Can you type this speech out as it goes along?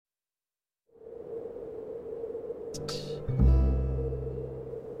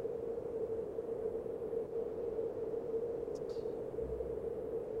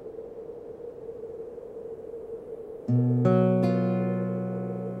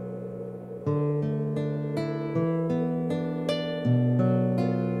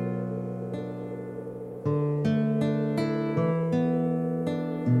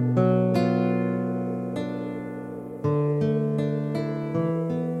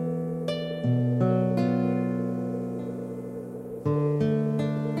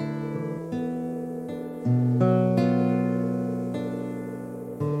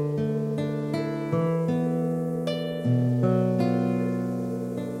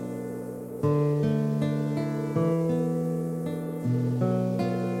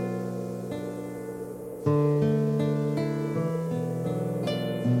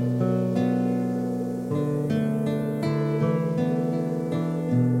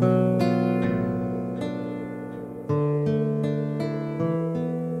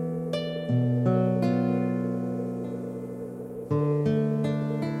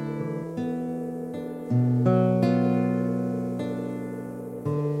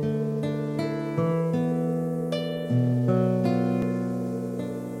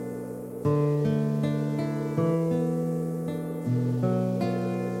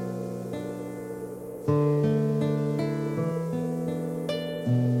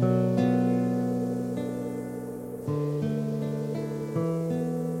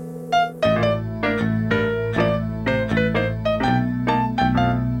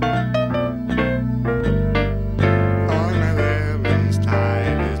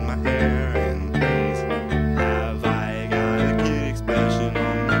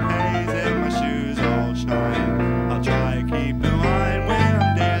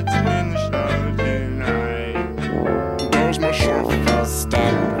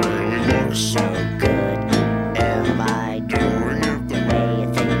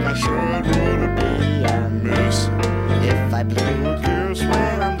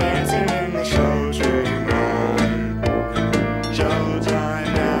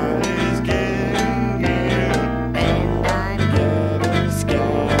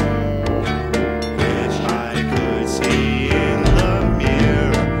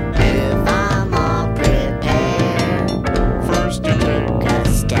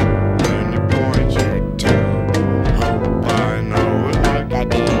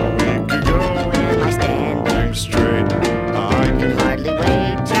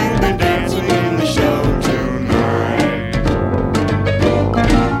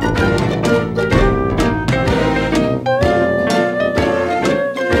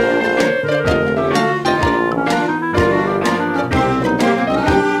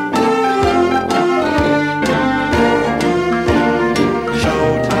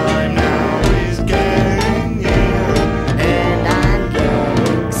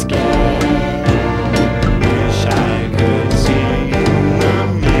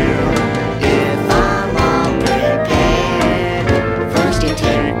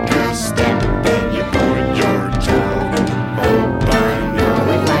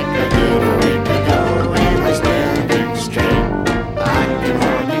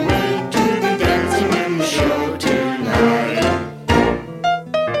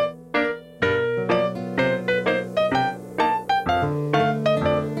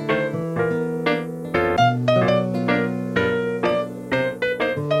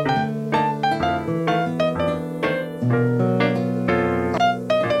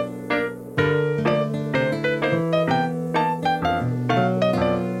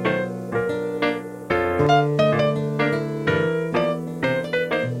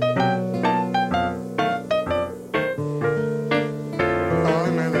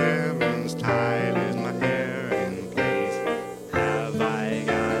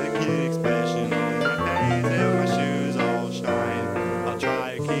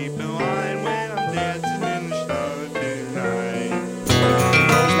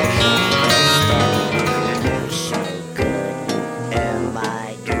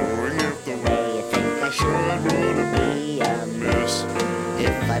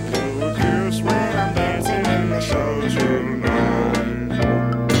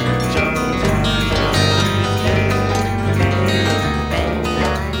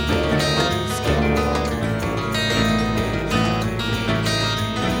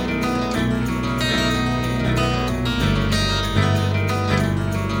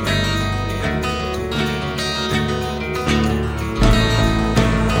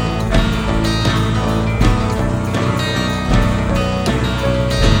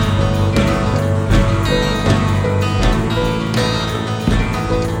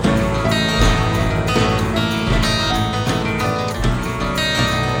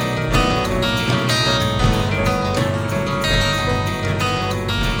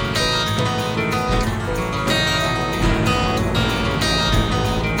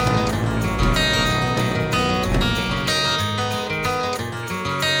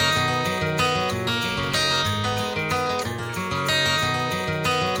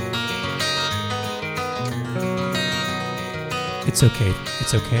It's okay.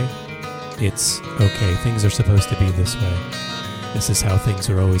 It's okay. It's okay. Things are supposed to be this way. This is how things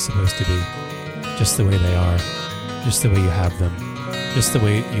are always supposed to be. Just the way they are. Just the way you have them. Just the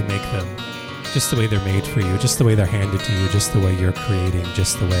way you make them. Just the way they're made for you. Just the way they're handed to you. Just the way you're creating.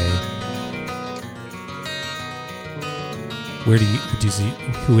 Just the way.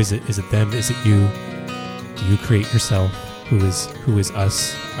 Who is it? Is it them? Is it you? Do you create yourself? Who is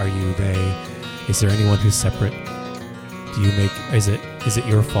us? Are you they? Is there anyone who's separate? Is it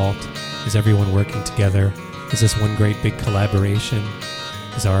your fault? Is everyone working together? Is this one great big collaboration?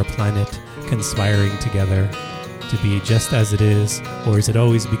 Is our planet conspiring together to be just as it is, or is it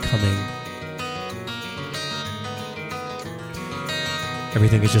always becoming?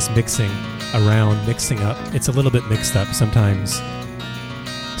 Everything is just mixing up. It's a little bit mixed up sometimes.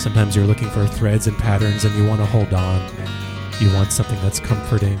 Sometimes you're looking for threads and patterns and you want to hold on. You want something that's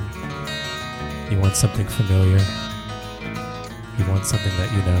comforting. You want something familiar. You want something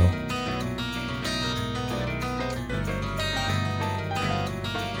that you know.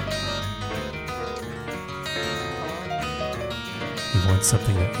 You want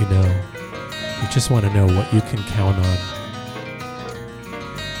something that you know. You just want to know what you can count on.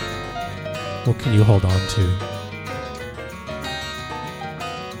 What can you hold on to?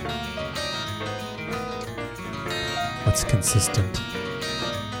 What's consistent?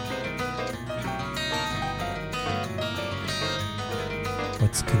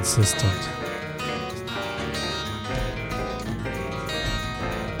 What's consistent?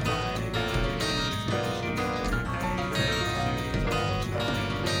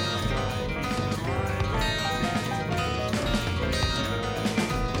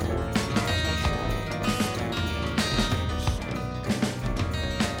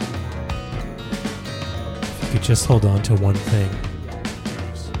 Just hold on to one thing.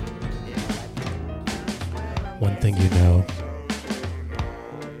 One thing you know.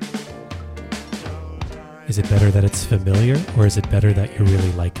 Is it better that it's familiar, or is it better that you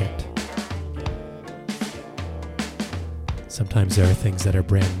really like it? Sometimes there are things that are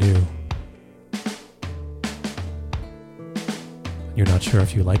brand new. You're not sure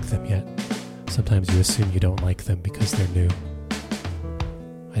if you like them yet. Sometimes you assume you don't like them because they're new.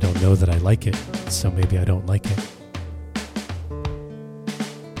 I don't know that I like it, so maybe I don't like it.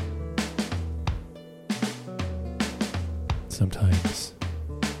 Sometimes.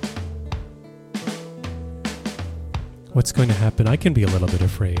 What's going to happen? I can be a little bit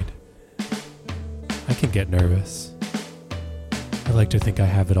afraid. I can get nervous. I like to think I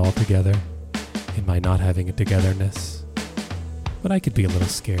have it all together in my not having it togetherness. But I could be a little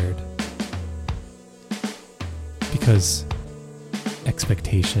scared. Because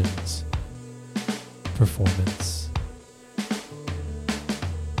expectations, performance.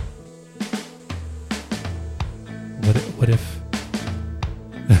 What if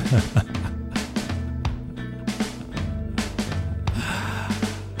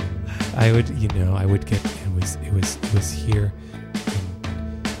I would get it was here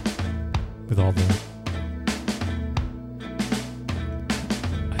with all the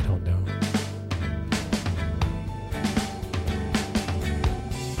I don't know.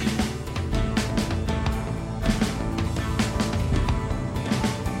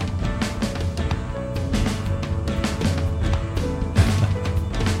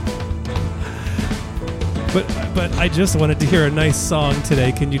 But I just wanted to hear a nice song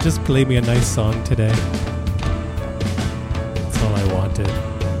today. Can you just play me a nice song today? That's all I wanted.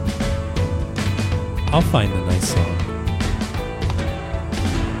 I'll find a nice song.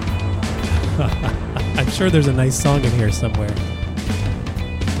 I'm sure there's a nice song in here somewhere.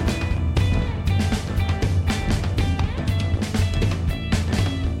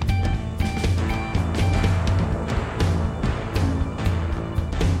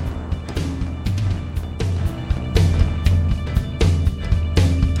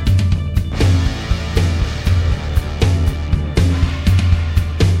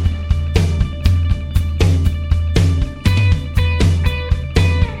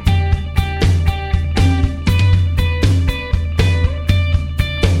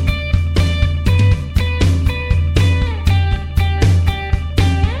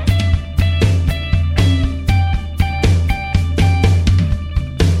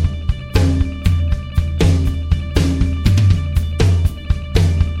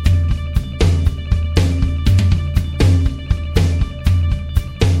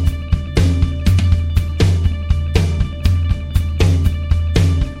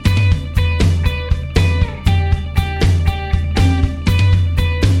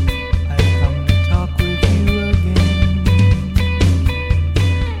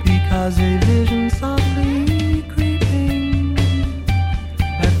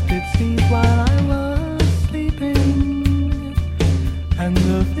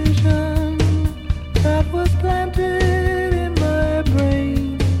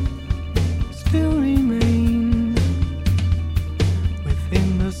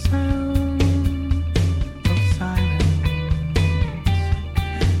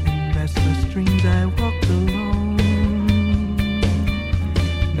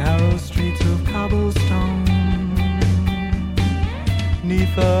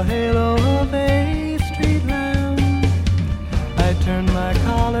 the halo of a street lamp, I turned my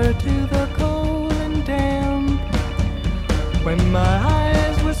collar to the cold and damp. When my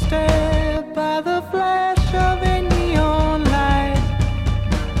eyes were stabbed by the flash of a neon light,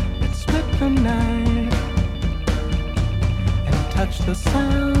 it split the night and touched the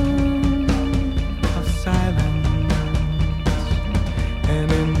sound of silence.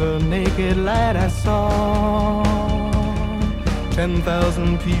 And in the naked light I saw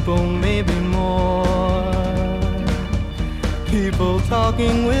 10,000 people, maybe more. People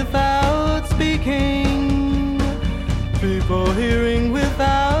talking without speaking, people hearing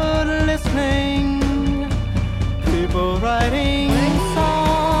without listening, people writing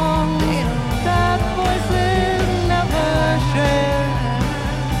songs that voices never share.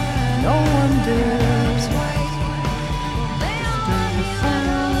 No one dares disturb the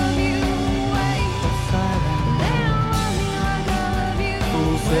sound of silence.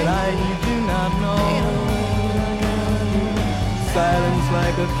 Fool said I, you do not know. Silence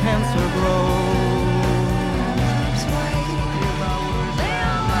like a cancer grows.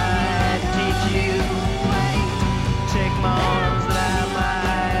 My arms that I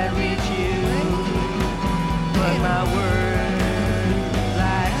might reach you, but my words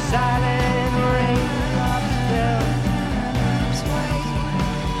like silent raindrops fell.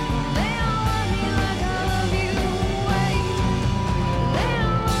 They all want me like I love you. They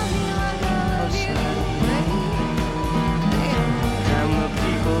all want me like I love you. And the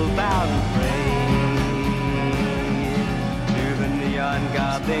people bow and pray to the neon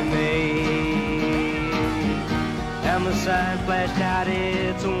god they made. And the sign flashed out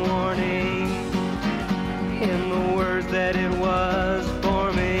its warning in the words that it was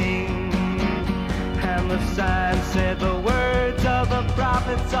forming. And the sign said the words of the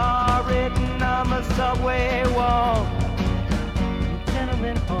prophets are written on the subway wall,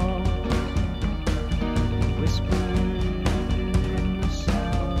 tenement halls, whispered in the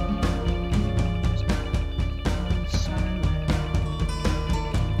sounds of silence.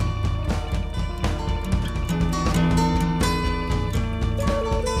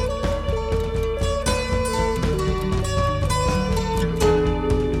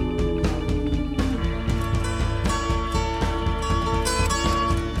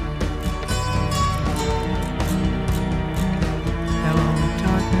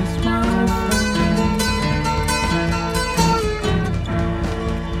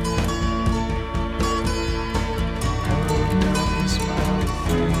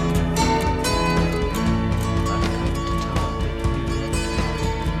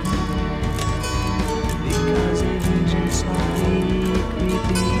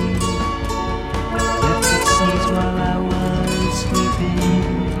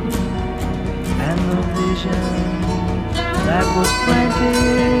 That was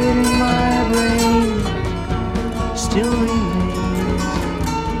planted in my brain still remains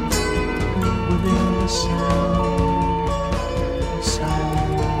within the sound of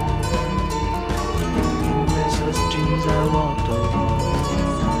silence. In restless dreams I walked alone,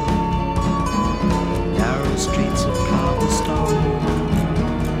 narrow streets of cobblestone,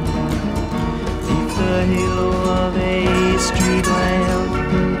 beneath the halo of a street lamp.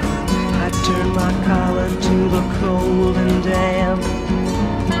 I turned my collar to the cold and damp.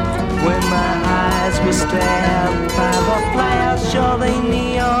 When my eyes were stabbed by the flash of a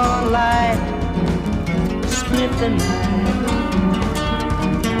neon light, split the night,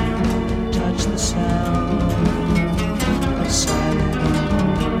 touched the sound of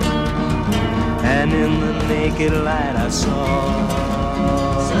silence. And in the naked light I saw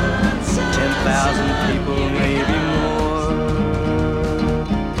 10,000 people, maybe more.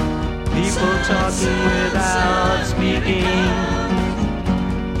 People talking without speaking,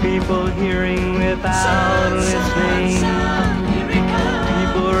 people hearing without listening,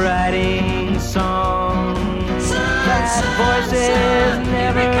 people writing songs that voices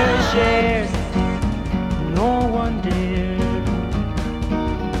never shared. No one dared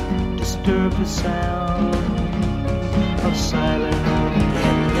disturb the sound of silence.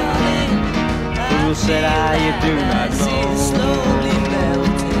 Who said I, you do not know?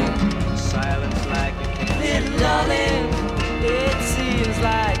 Darling, it seems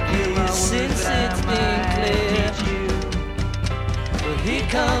like years since it's been clear. But here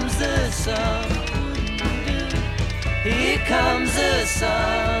comes the sun, here comes the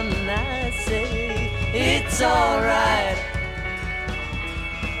sun, and I say it's alright.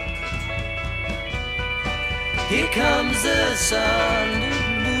 Here comes the sun,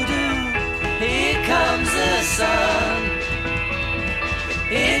 here comes the sun,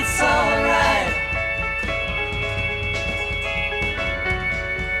 it's alright.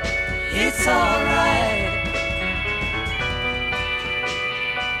 it's alright.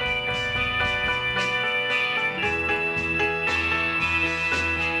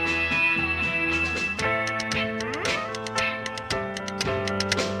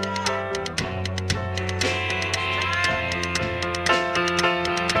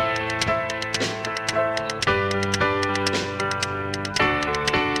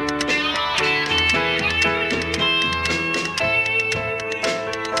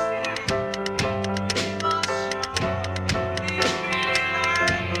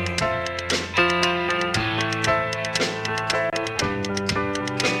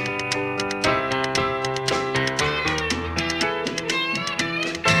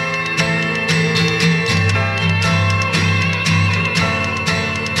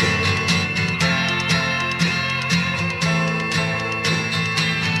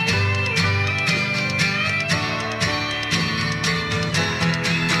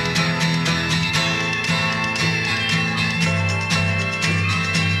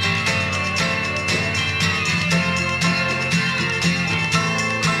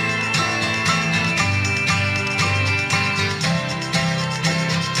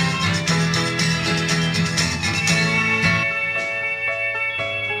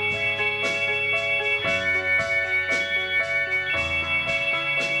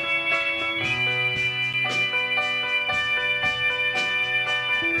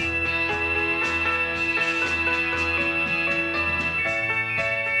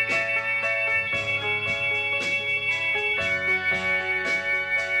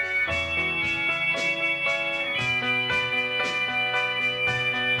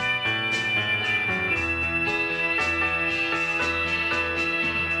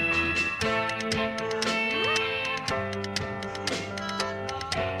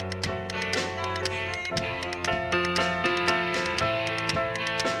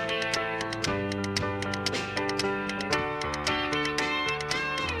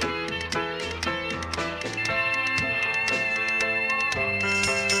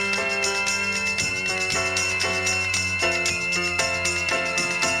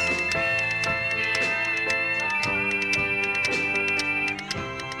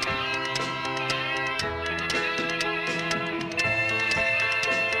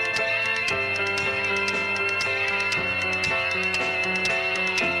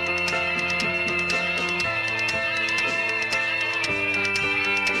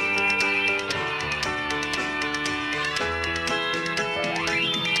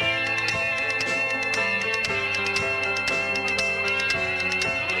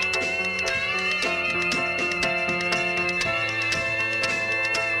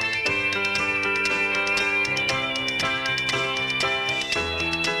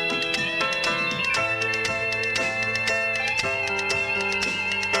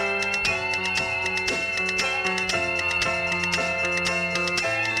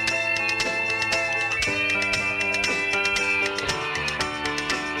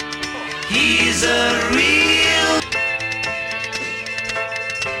 He's a real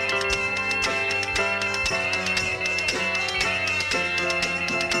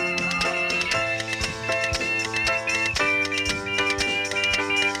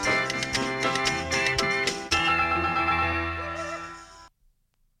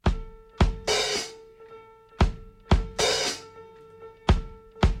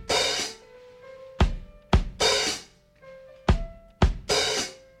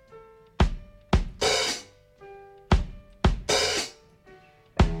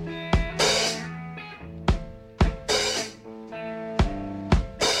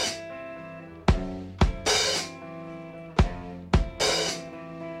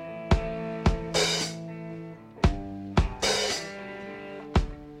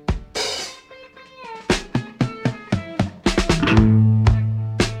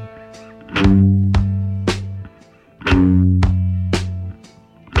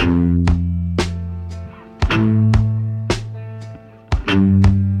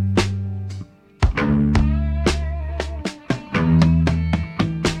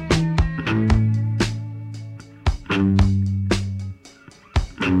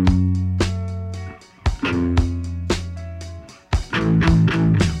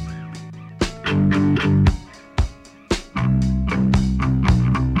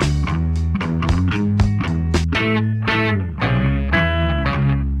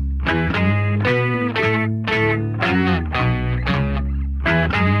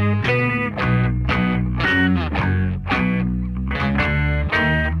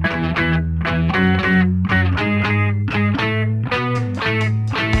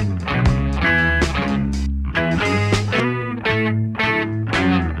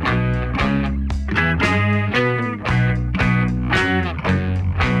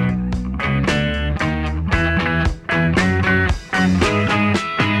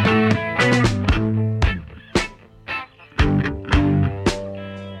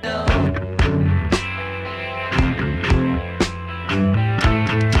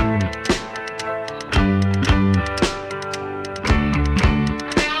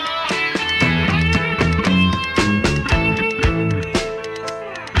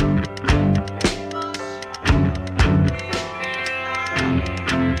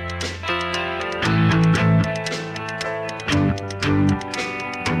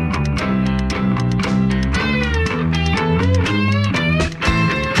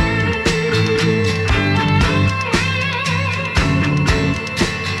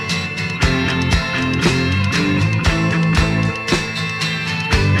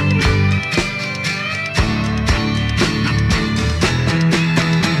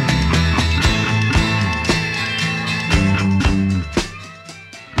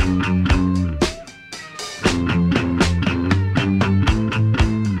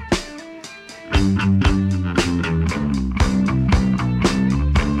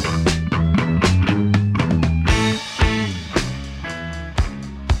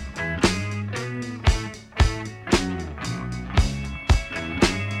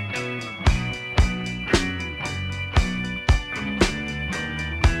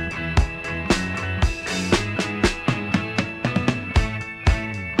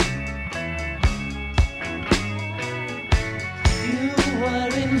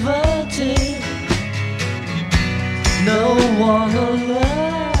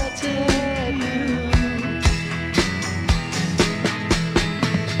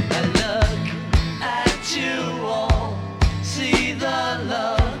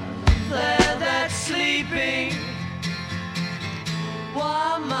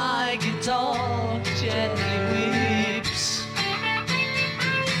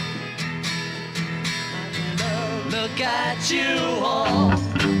got you home.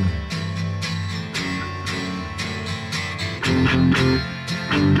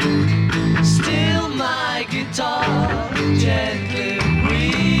 Still my guitar gently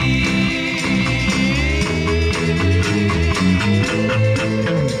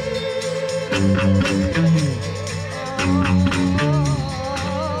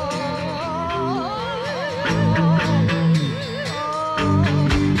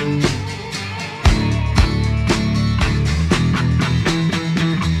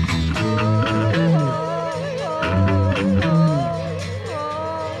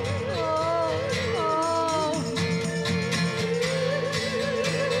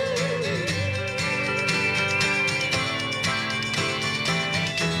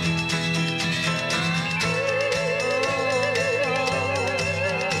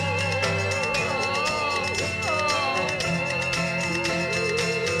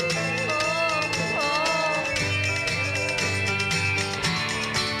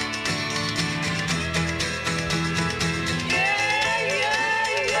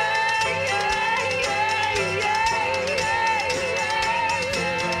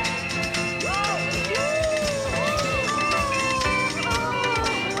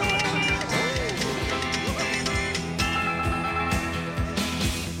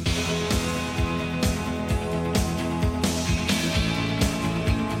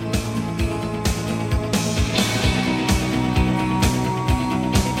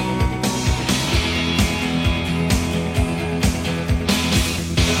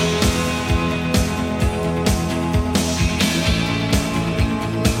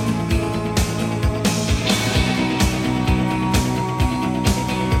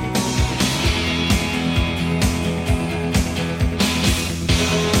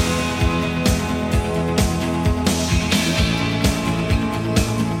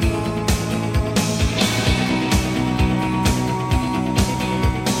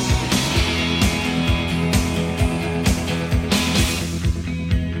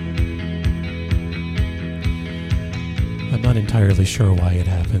entirely sure why it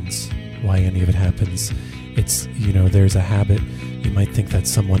happens, why any of it happens. It's, there's a habit. You might think that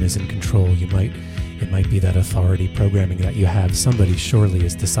someone is in control. It might be that authority programming that you have. Somebody surely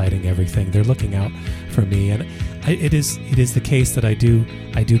is deciding everything. They're looking out for me, and it is the case that I do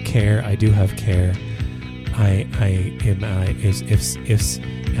care. I do have care. I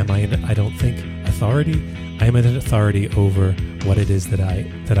don't think authority. I am an authority over what it is that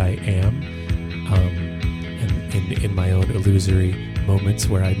I am. In my own illusory moments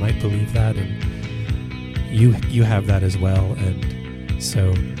where I might believe that, and you have that as well. And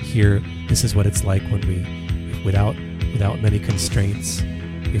so here, this is what it's like when we, without many constraints,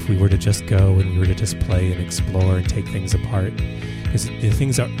 if we were to just go and we were to just play and explore and take things apart. Because the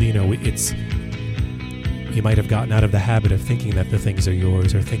things are, you might have gotten out of the habit of thinking that the things are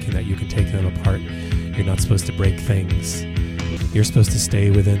yours, or thinking that you can take them apart. You're not supposed to break things. You're supposed to stay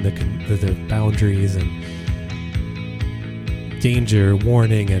within the boundaries and danger,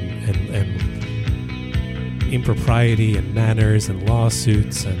 warning, and impropriety and manners and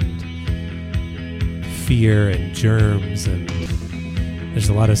lawsuits and fear and germs, and there's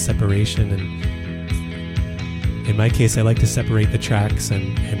a lot of separation. And in my case, I like to separate the tracks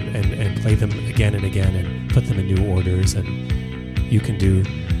and play them again and again and put them in new orders. And you can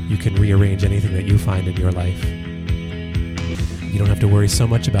rearrange anything that you find in your life. You don't have to worry so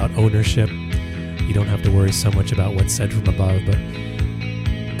much about ownership. You don't have to worry so much about what's said from above, but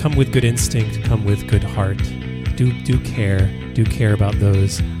come with good instinct, come with good heart. Do care about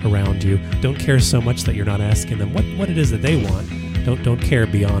those around you. Don't care so much that you're not asking them what it is that they want. Don't care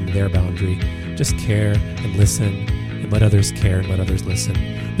beyond their boundary. Just care and listen, and let others care and let others listen.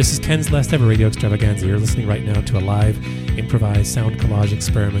 This is Ken's Last Ever Radio Extravaganza. You're listening right now to a live improvised sound collage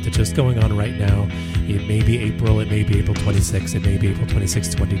experiment that's just going on right now. It may be April 26th, it may be April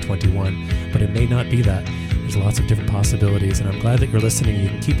 26th, 2021, but it may not be that. There's lots of different possibilities, and I'm glad that you're listening. You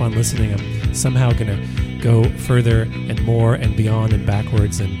can keep on listening. I'm somehow going to go further and more and beyond and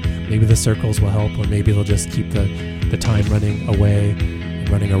backwards, and maybe the circles will help, or maybe they'll just keep the time running away and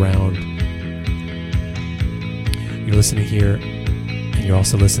running around. You're listening here, and you're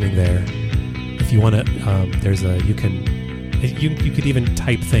also listening there. If you want to, you could even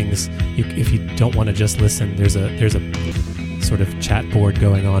type things. If you don't want to just listen, there's a sort of chat board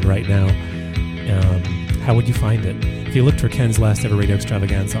going on right now. How would you find it? If you looked for Ken's Last Ever Radio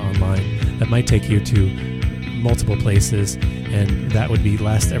Extravaganza online, that might take you to multiple places, and that would be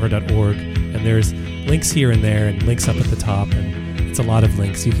lastever.org. And there's links here and there, and links up at the top, and it's a lot of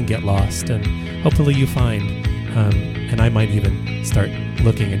links. You can get lost, and hopefully you find And I might even start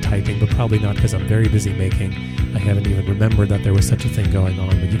looking and typing, but probably not because I'm very busy making. I haven't even remembered that there was such a thing going on.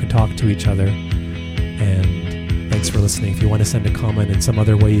 But you can talk to each other. And thanks for listening. If you want to send a comment in some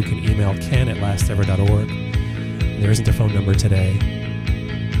other way, you can email ken@lastever.org. There isn't a phone number today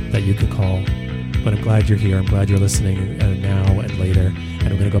that you can call. But I'm glad you're here. I'm glad you're listening now and later. And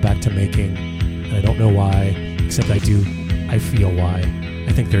I'm going to go back to making. And I don't know why, except I feel why.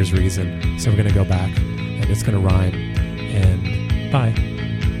 I think there's reason. So we're going to go back. And it's going to rhyme. And bye.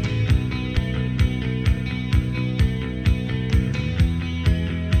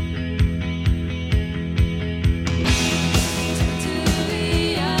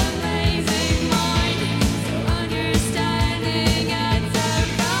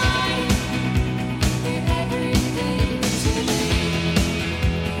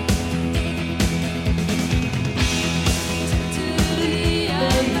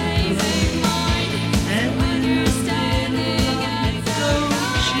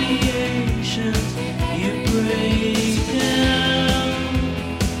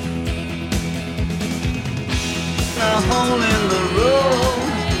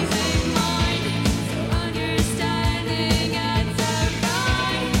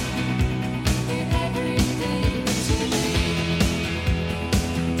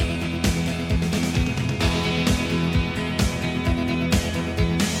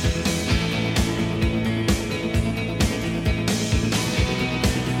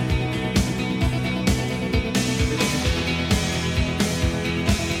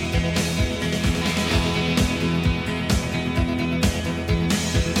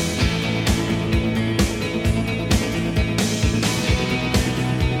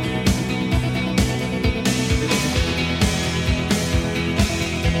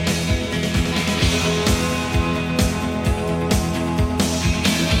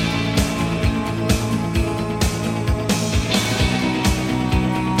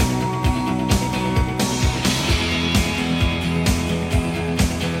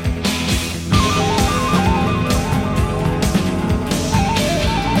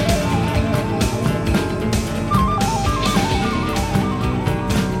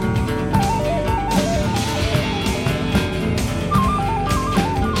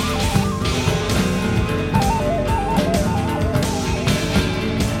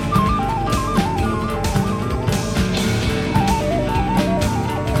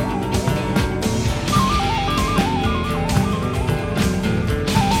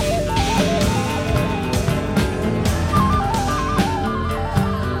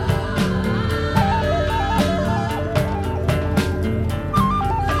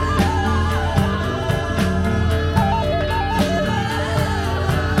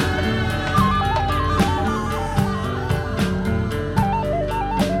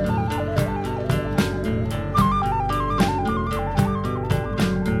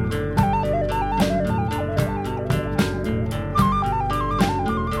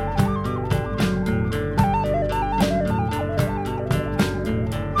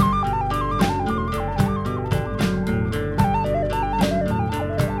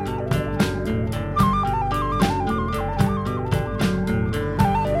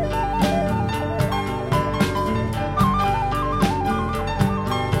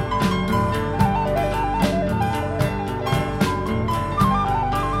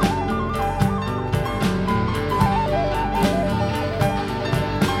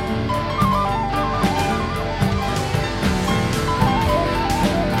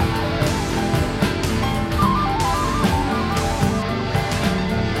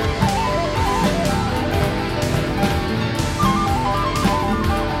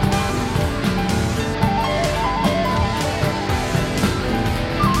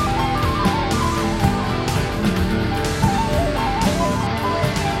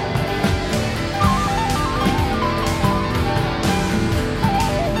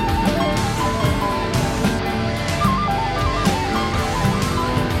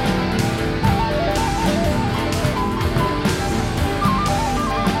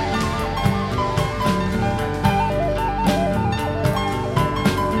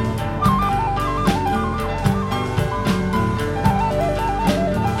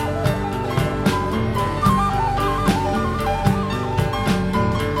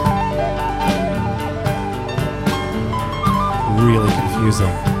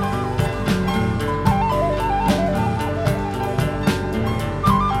 confusing.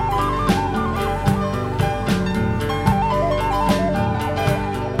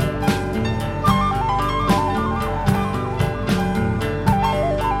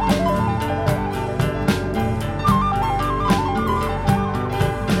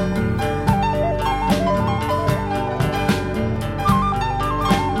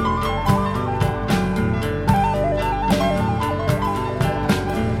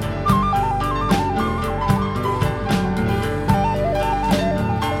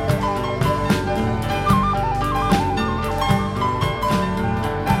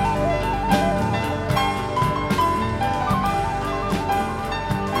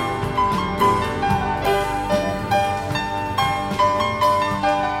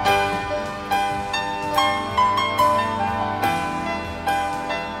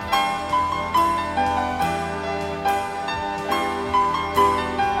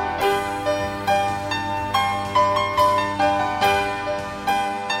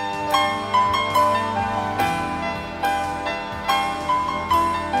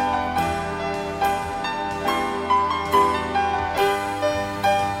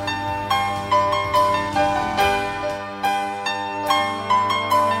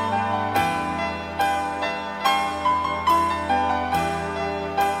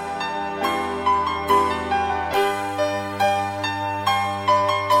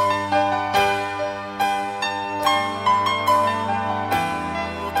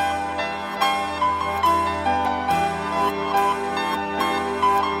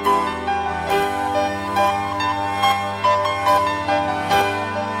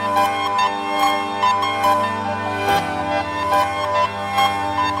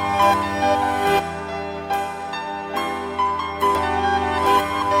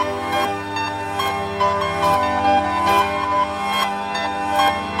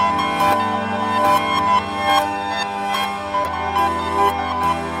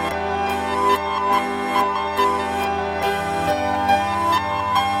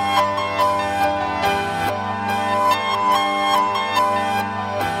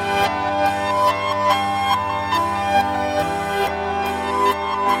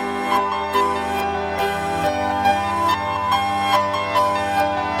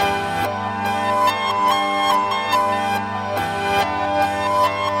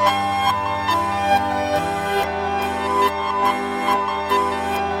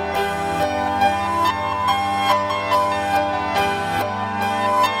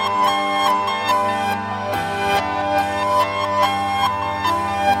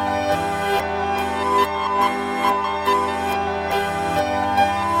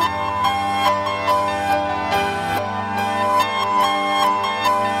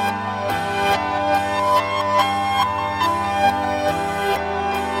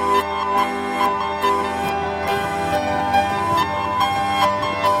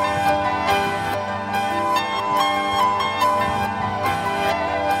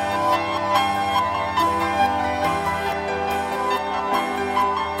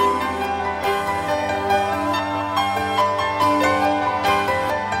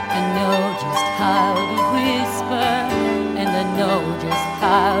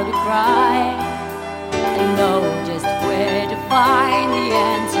 how to cry. I know just where to find the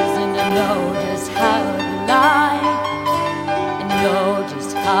answers, and I know just how to lie. I know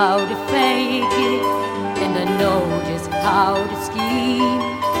just how to fake it, and I know just how to scheme.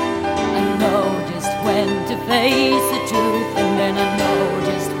 I know just when to face the truth, and then I know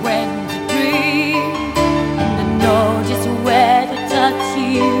just when to dream. And I know just where to touch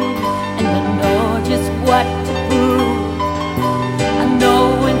you, and I know just what to prove. I know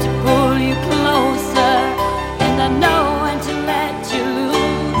when to pull you closer, and I know when to let you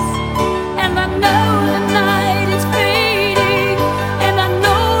loose. And I know the night is fading, and I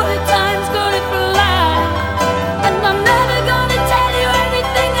know the time's gonna fly. And I'm never gonna tell you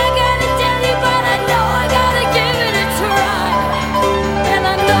everything I gotta tell you, but I know I gotta give it a try. And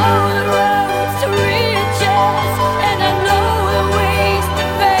I know the roads to riches, and I know the ways to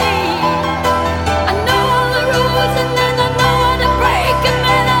fame. I know all the rules, and then I know how to break 'em,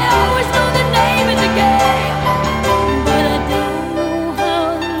 and I always know the name of the game. But I don't know how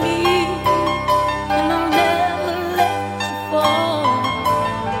to leave, and I'll never let you fall.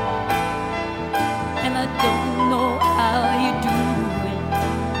 And I don't know how you do it,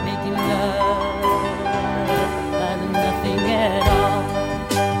 making love out of nothing at all.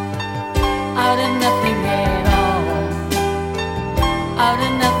 Out of nothing at all. Out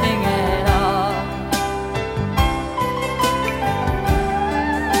of nothing at all.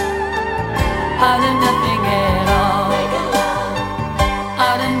 Out of nothing at all.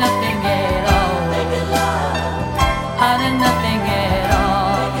 Out of nothing at all. Out of nothing at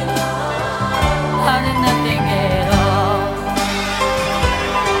all. Out of nothing at all.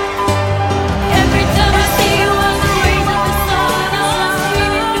 Every time I see you on the rays of the sun, I'm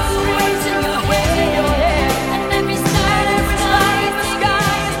screaming new ways in your head. And every star that's flying in the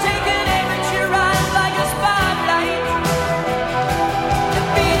sky is taking aim at your eyes like a spotlight. The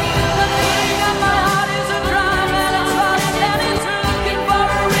beating of my heart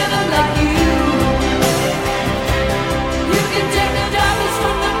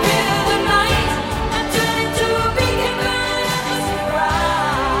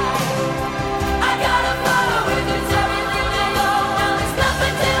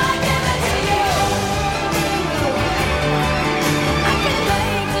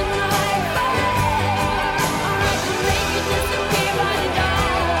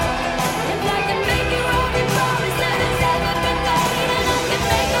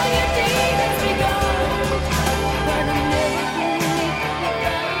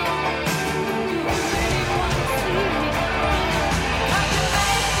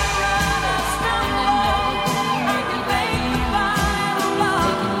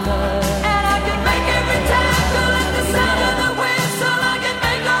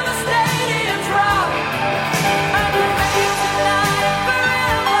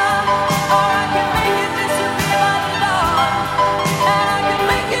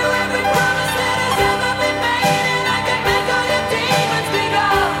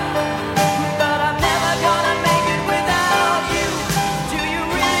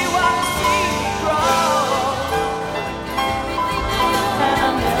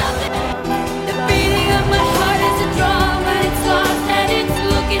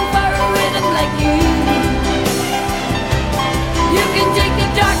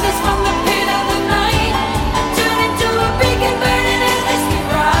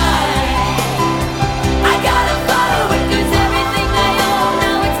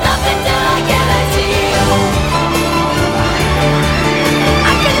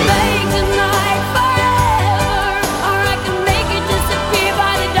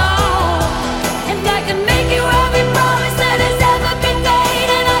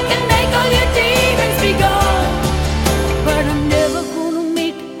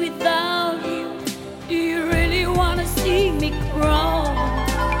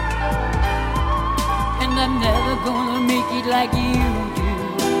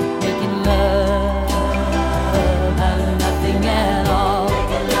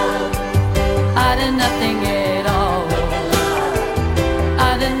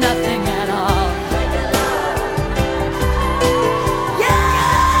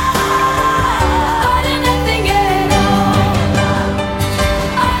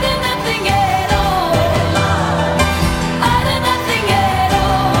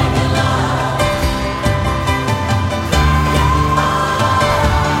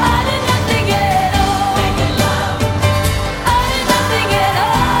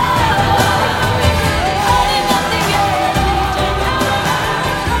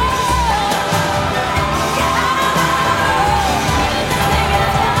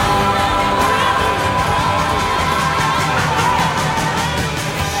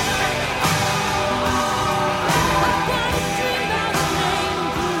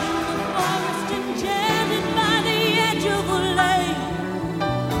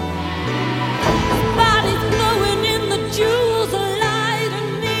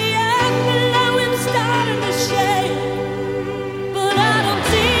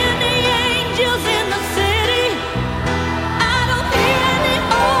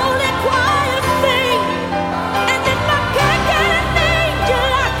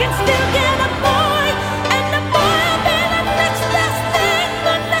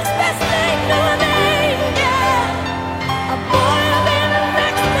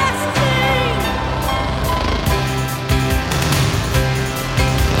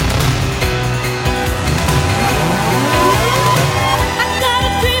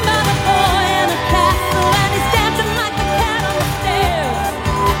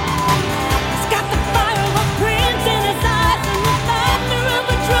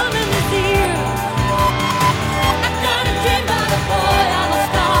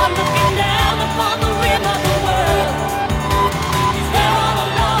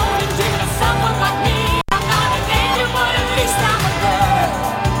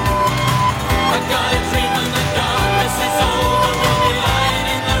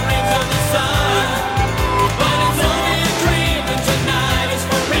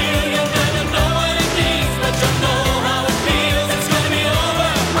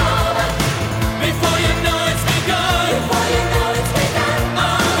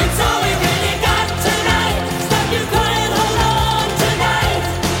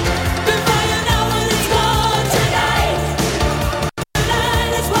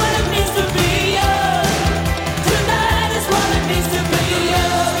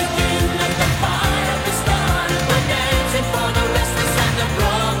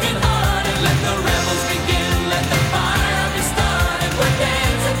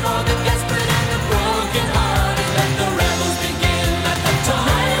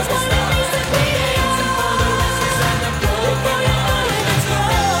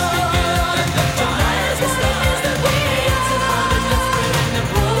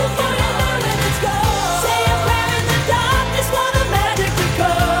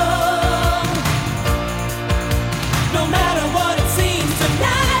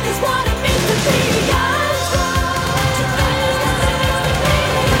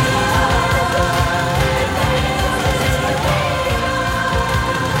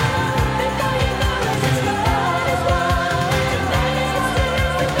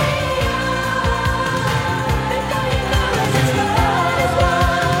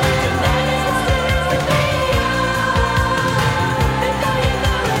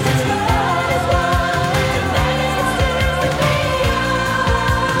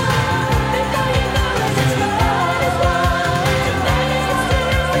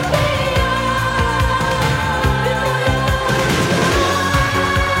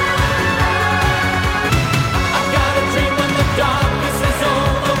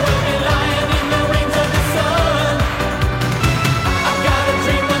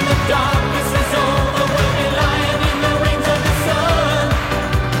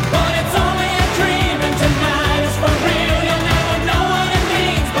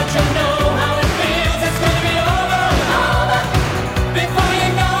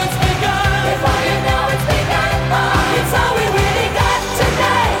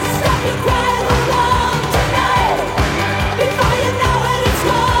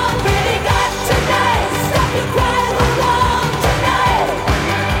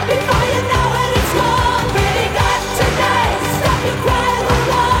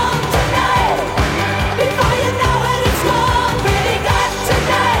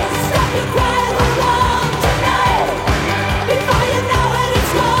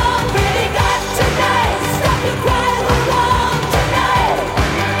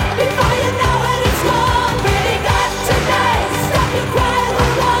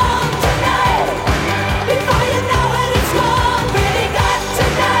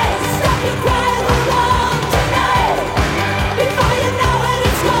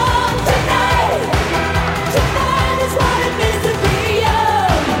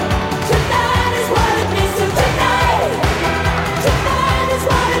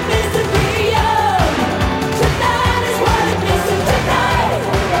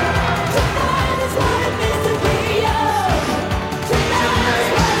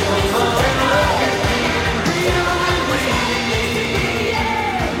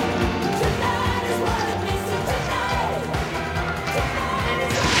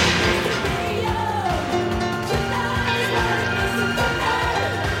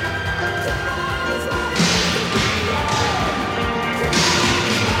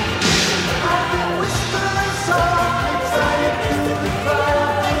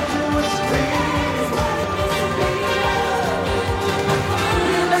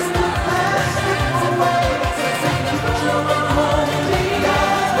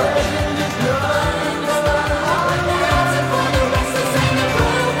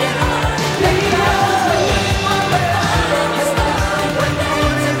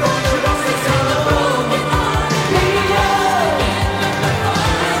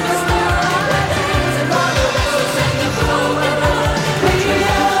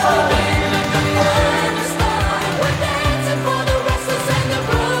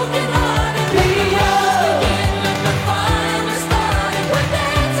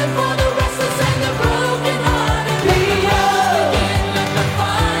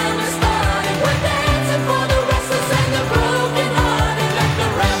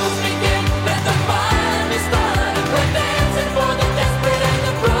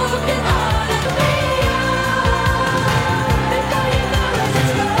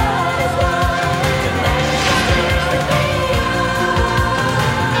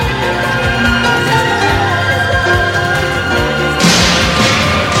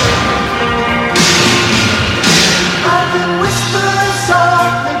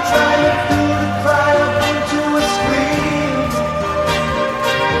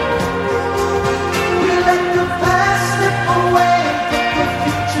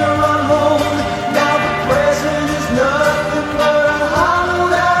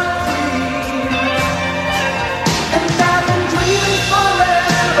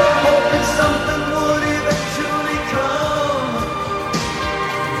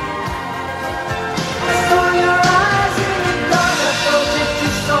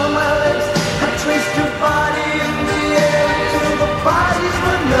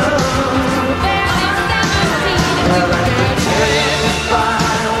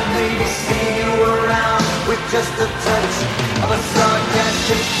just the touch of a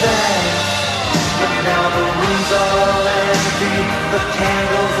sarcastic glance. But now the rooms are all empty, the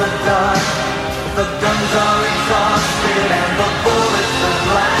candles are dark, the guns are exhausted and the bullets are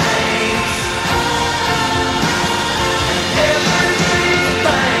blanks. Everything's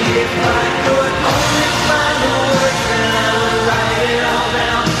fine if I could only find the words and I would write it all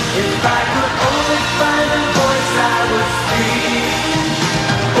down. If I could only find the voice I would speak.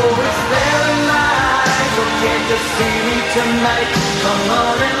 Oh, it's there in my eyes, oh can't you see me tonight? Come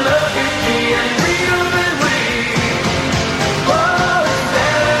on and look at me and read them and read. Oh, it's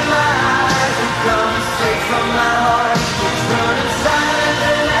there in my eyes, it comes straight from my heart. It's running silent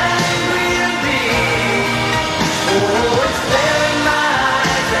and angry and deep. Oh, it's there in my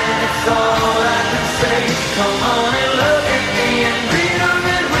eyes and it's all I can say. Come on and look at me and read them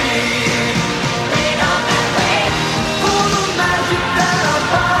and read. Read them and read. For the magic that our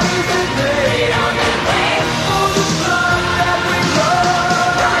bodies have made. Read them and read. For the blood that we love.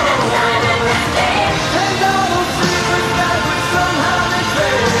 And all those secrets that we somehow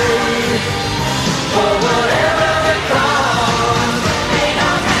betray. For whatever it comes. Read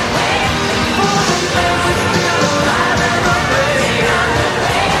them and read. For the men we're still alive and afraid. Read them and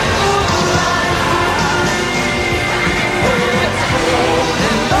read. For the life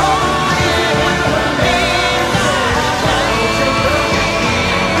and all it will mean.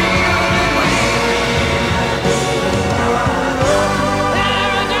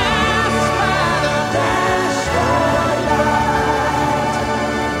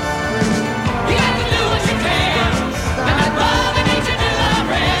 You got to do what you can, and that love and each and every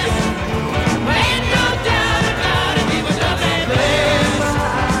rest. Ain't no doubt about it, we were nothing less.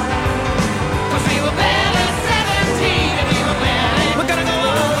 'Cause we were barely 17 and we were barely. We're gonna go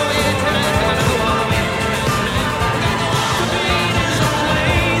all the way tonight, we're gonna go all the way tonight. We're gonna go all the way is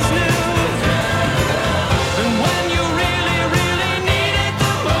always new. And when you really, really need it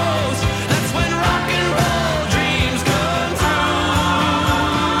the most, that's when rock and roll dreams come true.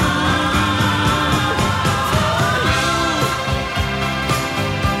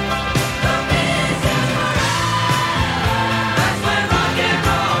 That's when rock and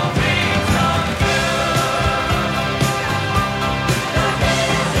roll dreams come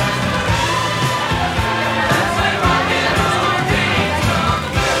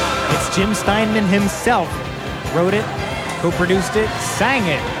It's Jim Steinman himself wrote it, co-produced it, sang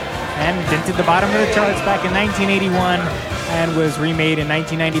it, and dented the bottom of the charts back in 1981 and was remade in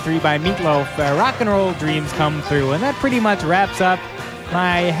 1993 by Meatloaf. Rock and Roll Dreams Come Through. And that pretty much wraps up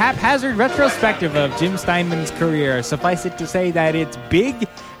my haphazard retrospective of Jim Steinman's career. Suffice it to say that it's big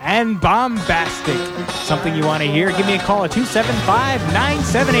and bombastic. Something you want to hear? Give me a call at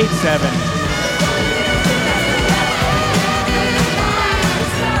 275-9787.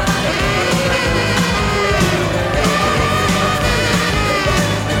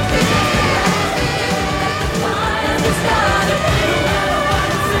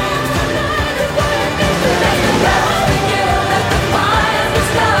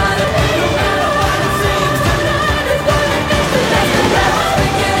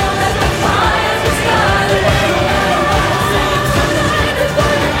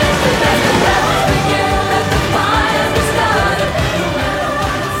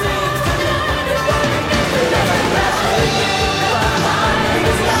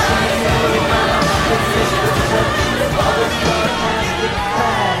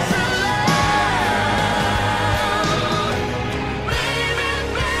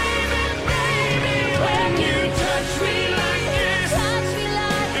 when you touch me like this,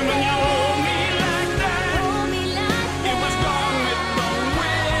 and when you hold me like that. It was gone with the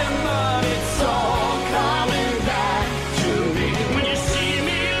wind, but it's all coming back to me. When you see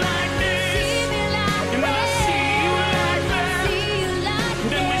me like this, and when I see you like that,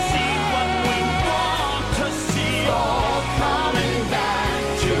 then we see what we want to see, all coming back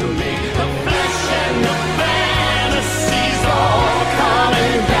to me. The flesh and the fantasies all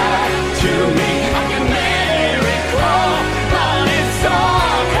coming back to me. I can let it crawl, but it's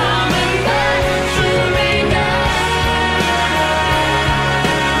all coming back to me now.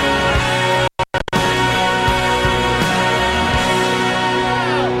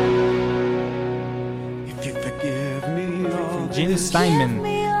 If you forgive me all Jim Steinman.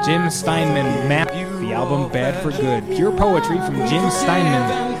 Jim Steinman, the album Bad for Good. Pure poetry from Jim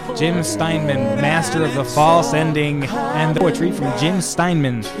Steinman. Jim Steinman, master of the false ending, and the poetry from Jim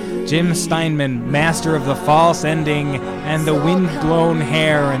Steinman. Jim Steinman, master of the false ending, and the wind-blown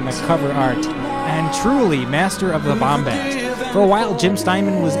hair and the cover art. And truly, master of the bombast. For a while, Jim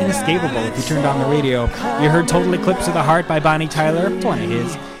Steinman was inescapable if you turned on the radio. You heard Total Eclipse of the Heart by Bonnie Tyler, one of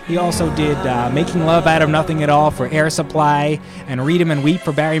his. He also did Making Love Out of Nothing at All for Air Supply and Read 'Em and Weep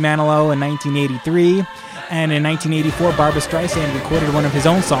for Barry Manilow in 1983. And in 1984, Barbra Streisand recorded one of his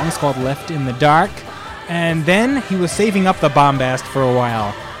own songs called Left in the Dark. And then he was saving up the bombast for a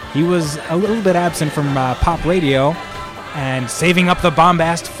while. He was a little bit absent from pop radio and saving up the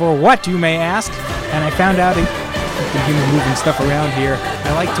bombast for what, you may ask? And I found out, you can hear me moving stuff around here,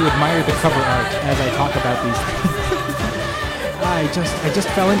 I like to admire the cover art as I talk about these things. I just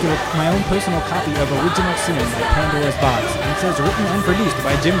fell into my own personal copy of Original Sin by Pandora's Box. And it says written and produced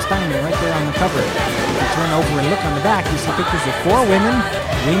by Jim Steinman right there on the cover. If you turn over and look on the back, you see pictures of 4 women,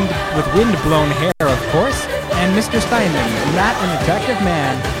 with wind-blown hair, of course, and Mr. Steinman, not an attractive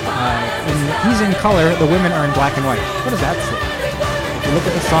man. He's in color, the women are in black and white. What does that say? If you look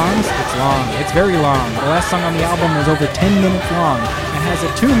at the songs, it's long. It's very long. The last song on the album was over 10 minutes long. It has a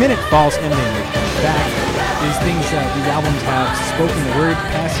 2-minute false ending. In fact, these albums have spoken word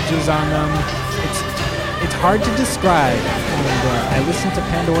passages on them. It's hard to describe. And I listened to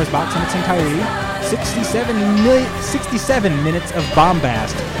Pandora's Box in its entirety. 67 minutes of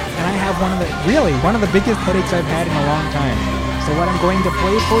bombast. And I have one of the biggest headaches I've had in a long time. So what I'm going to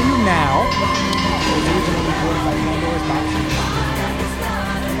play for you now is originally recorded by Pandora's Box.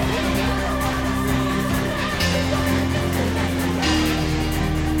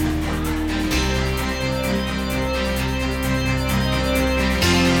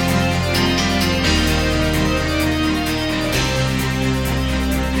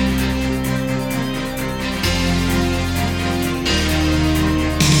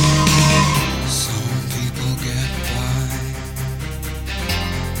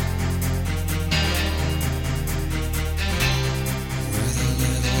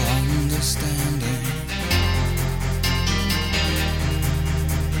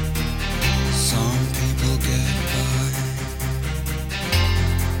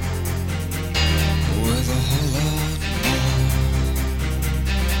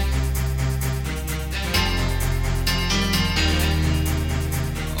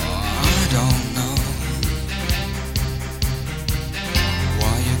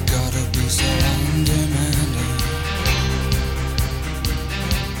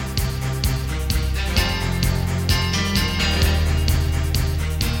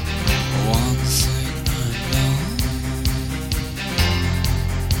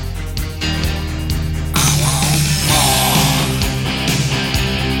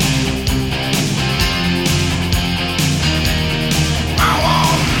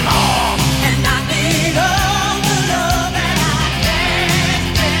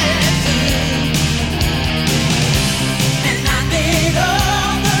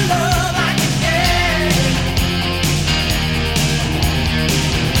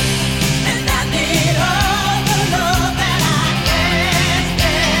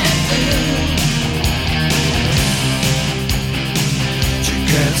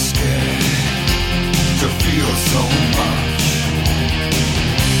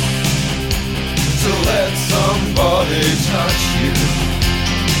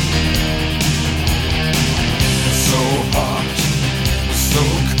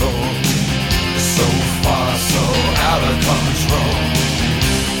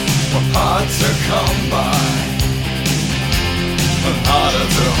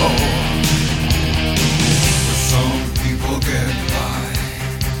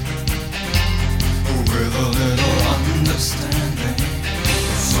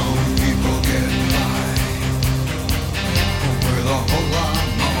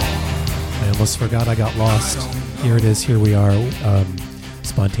 Forgot I got lost. Here it is. Here we are.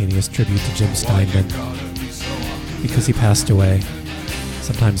 Spontaneous tribute to Jim Steinman because he passed away.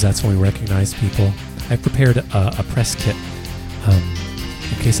 Sometimes that's when we recognize people. I prepared a press kit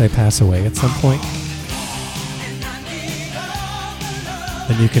in case I pass away at some point.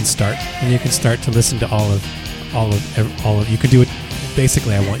 Then you can start. And you can start to listen to all of. You can do it.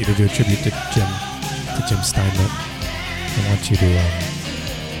 Basically, I want you to do a tribute to Jim Steinman. I want you to.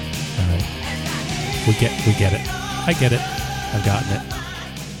 We get it. I get it. I've gotten it.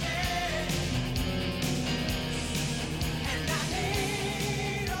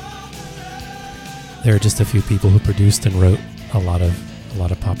 There are just a few people who produced and wrote a lot of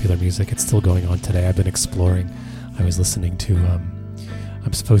popular music. It's still going on today. I've been exploring. I was listening to. I'm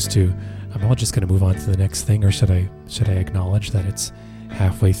all just going to move on to the next thing, or should I acknowledge that it's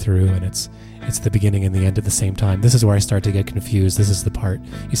halfway through and it's the beginning and the end at the same time? This is where I start to get confused. This is the part.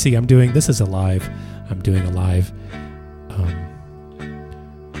 You see, I'm doing a live.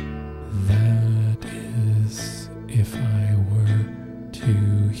 That is, if I were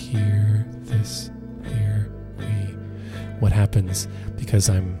to hear this, here we what happens because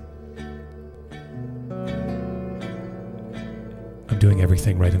I'm doing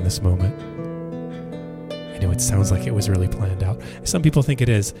everything right in this moment. I know it sounds like it was really planned out. Some people think it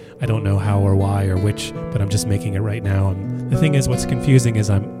is. I don't know how or why or which, but I'm just making it right now. And the thing is, what's confusing is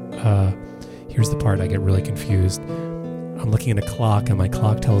here's the part I get really confused. I'm looking at a clock, and my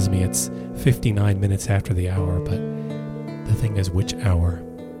clock tells me it's 59 minutes after the hour, but the thing is, which hour?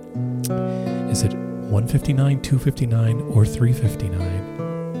 Is it 1:59, 2:59, or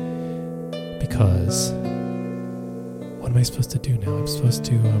 3:59? Because what am I supposed to do now? I'm supposed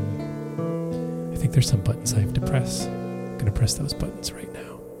to, I think there's some buttons I have to press. I'm going to press those buttons right now.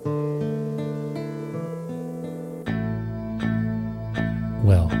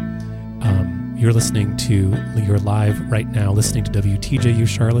 Well, you're listening to, you're live right now listening to WTJU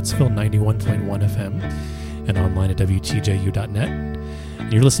Charlottesville 91.1 FM and online at WTJU.net.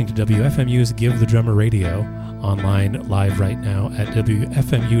 And you're listening to WFMU's Give the Drummer Radio online live right now at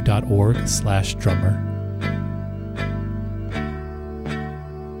WFMU.org/drummer.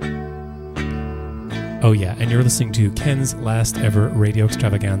 Oh yeah, and you're listening to Ken's last ever radio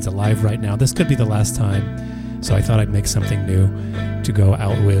extravaganza live right now. This could be the last time, so I thought I'd make something new to go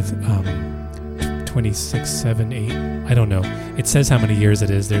out with. 26, 7, 8, I don't know. It says how many years it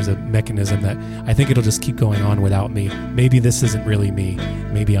is. There's a mechanism that I think it'll just keep going on without me. Maybe this isn't really me.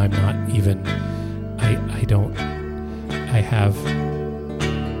 Maybe I'm not even, I have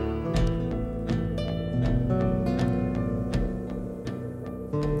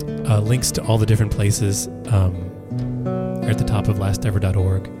links to all the different places are at the top of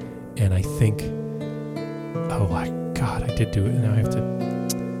lastever.org, and I think, oh my God, I did do it. Now I have to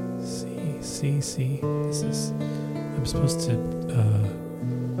see. This is, I'm supposed to,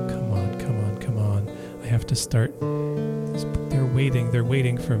 come on. I have to start, they're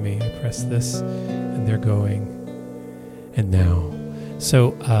waiting for me. I press this, and they're going, and now.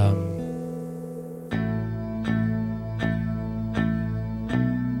 So,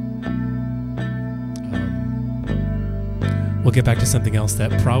 we'll get back to something else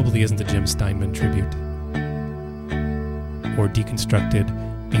that probably isn't a Jim Steinman tribute or deconstructed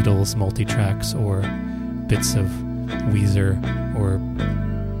Beatles multi-tracks or bits of Weezer or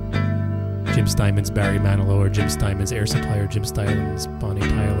Jim Steinman's Barry Manilow or Jim Steinman's Air Supply or Jim Steinman's Bonnie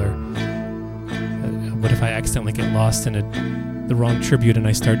Tyler. What if I accidentally get lost in the wrong tribute and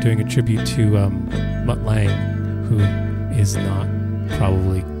I start doing a tribute to Mutt Lange, who is not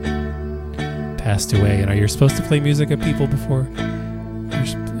probably passed away? And are you supposed to play music of people before you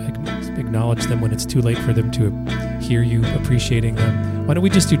acknowledge them when it's too late for them to hear you appreciating them? Why don't we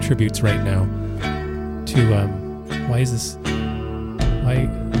just do tributes right now to why is this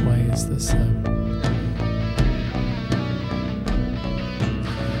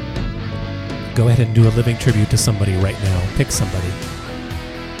go ahead and do a living tribute to somebody right now. Pick somebody.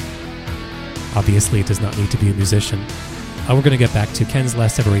 Obviously it does not need to be a musician. We're going to get back to Ken's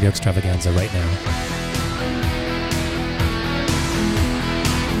last ever radio extravaganza right now.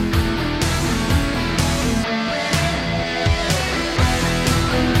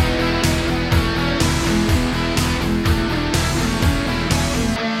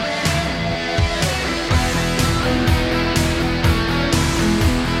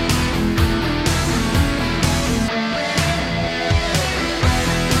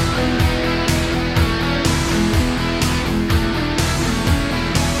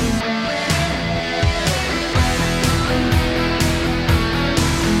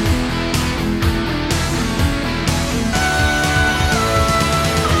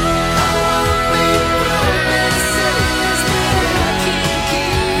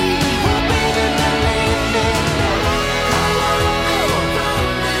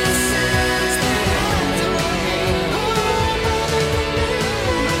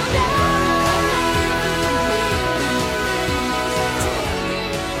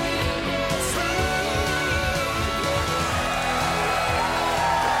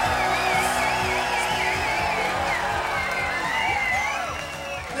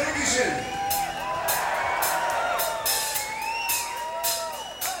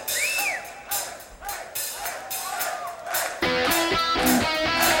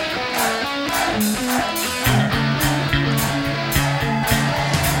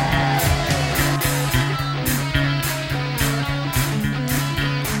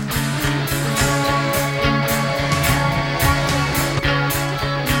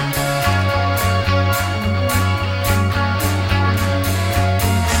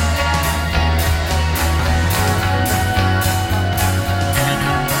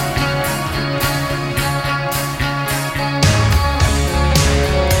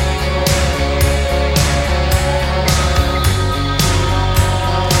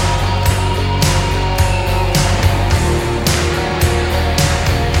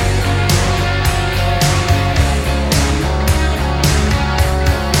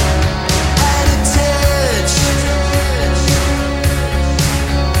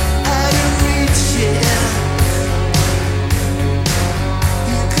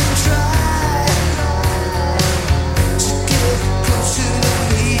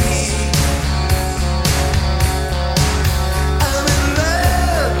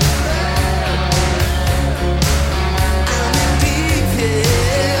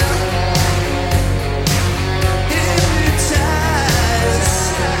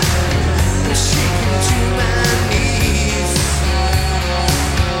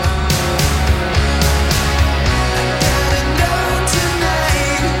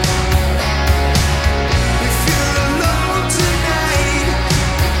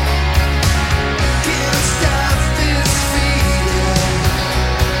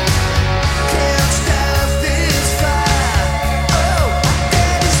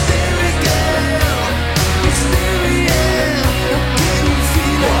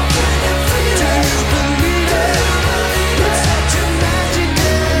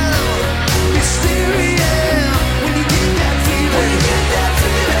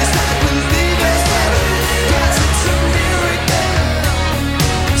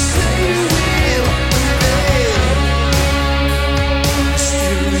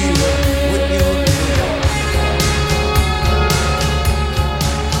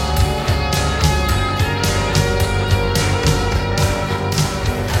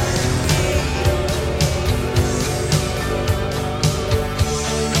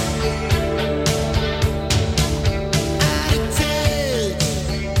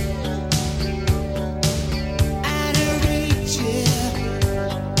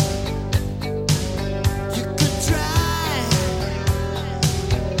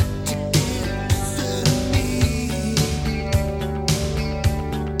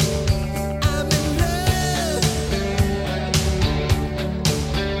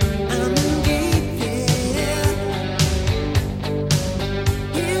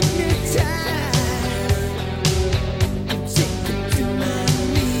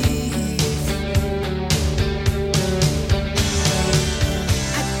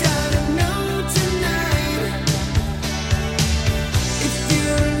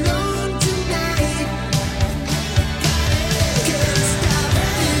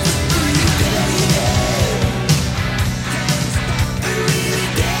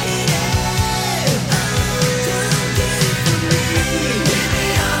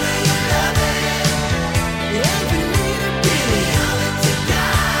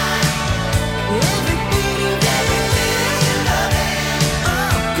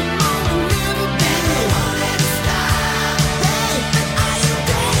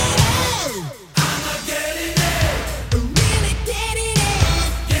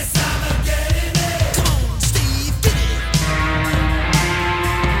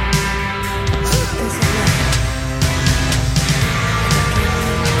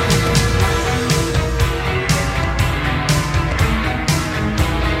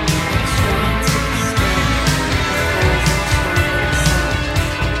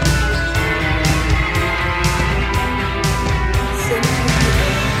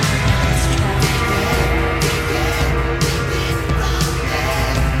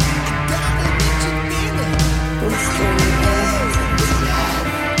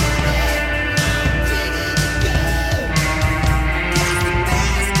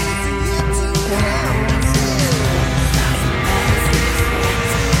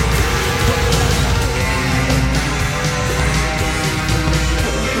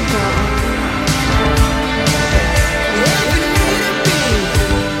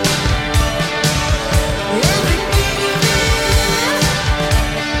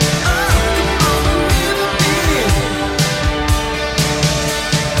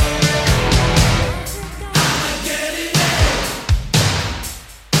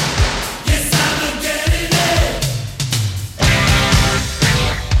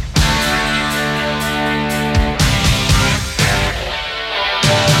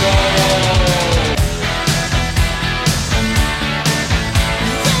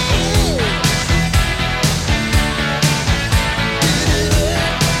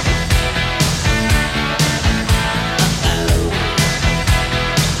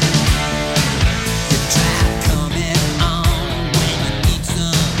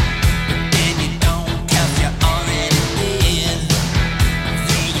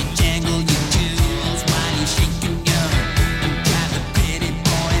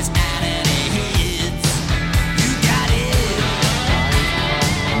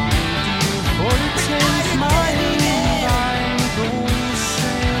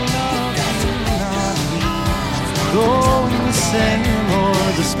 sail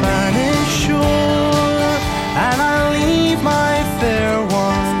o'er the Spanish shore, and I'll leave my fair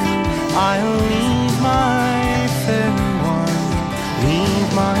one, I'll leave my fair one, leave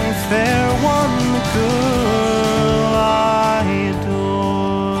my fair one, the girl I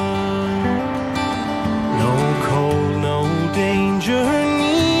adore. No cold, no danger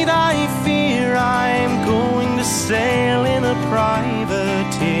need I fear, I'm going to sail in a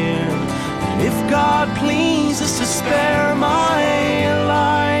privateer. And if God pleases to spare my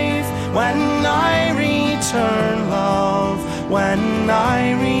life, when I return, love, when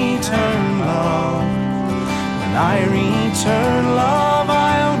I return, love, when I return, love,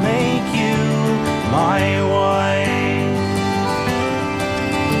 I'll make you my wife.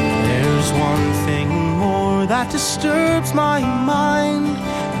 There's one thing more that disturbs my mind,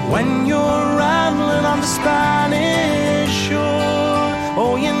 when you're rambling on the Spanish shore.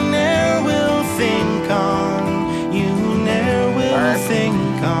 Oh, you ne'er will think on, you ne'er will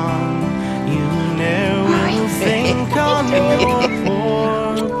think on, you ne'er will think on your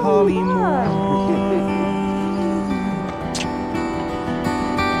poor Polly Moore.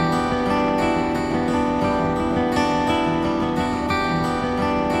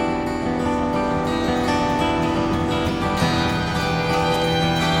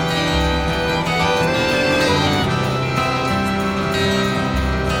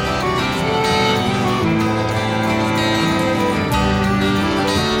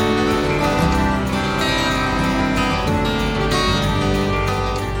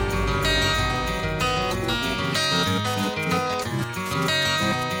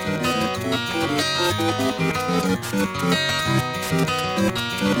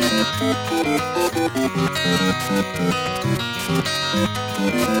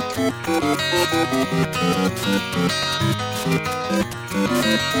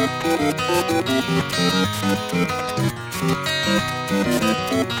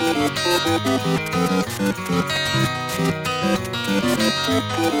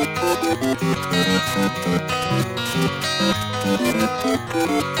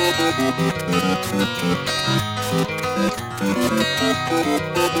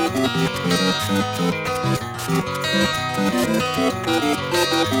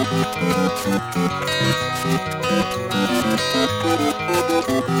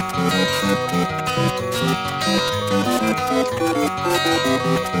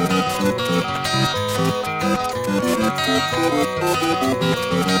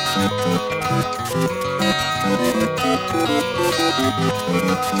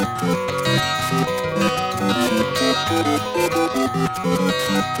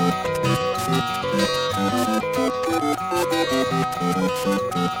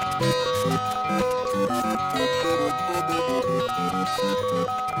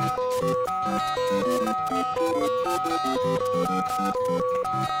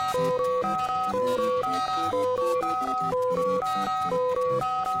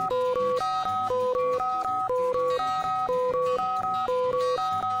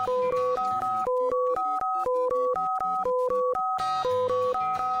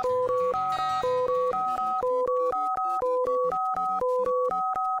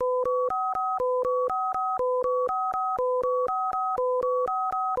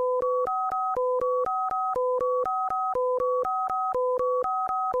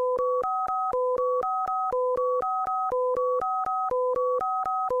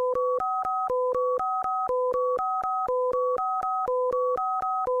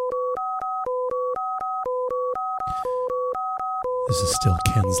 This is still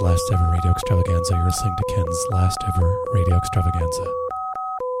Ken's last ever radio extravaganza. You're listening to Ken's last ever radio extravaganza.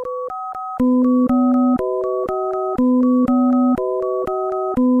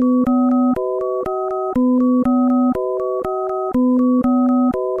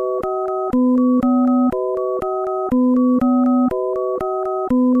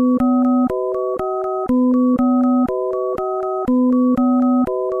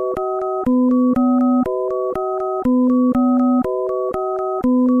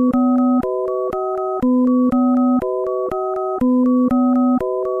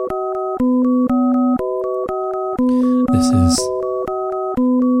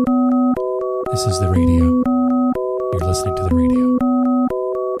 This is the radio. You're listening to the radio.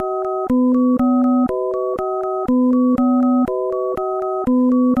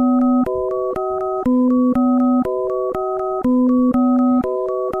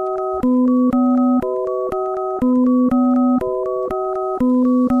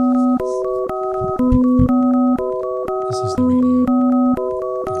 This is the radio.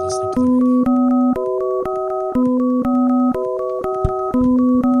 You're listening to the radio.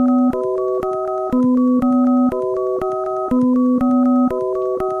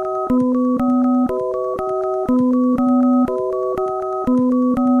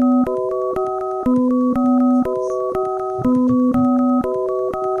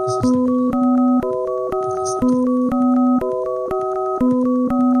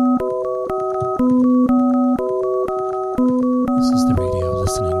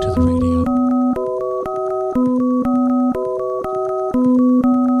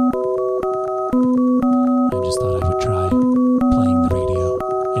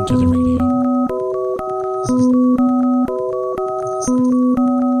 to the radio.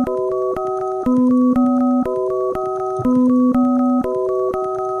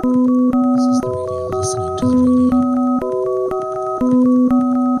 This is the radio, listening to the radio.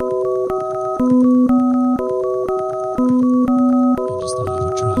 I just thought I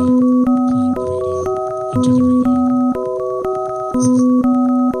would try playing the radio into the radio. This is the radio,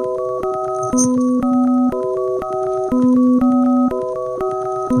 listening to the radio.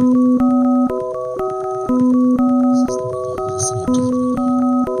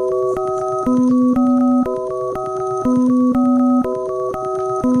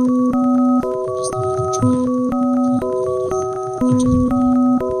 I just thought I would try playing the radio into the radio.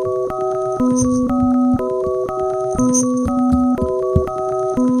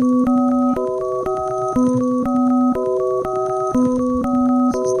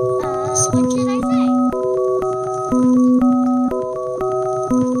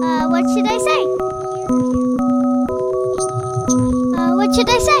 What should I say? What should I say? What should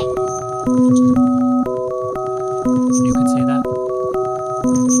I say? You could say that.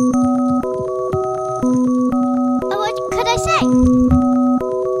 What could I say?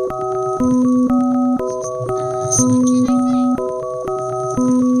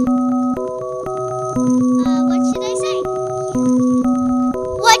 What should I say?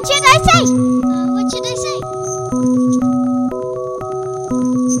 What should I say? What should I say?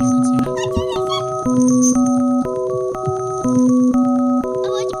 You could say that.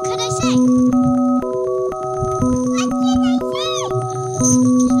 What could I say?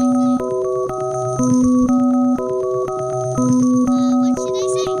 What should I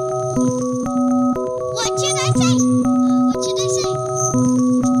say? What should I say? What should I say?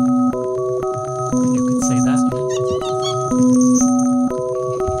 You could say that.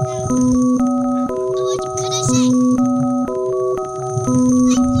 What could I say? I can say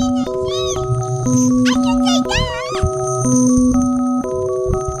that.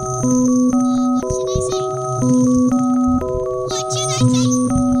 What should I say? What should I say?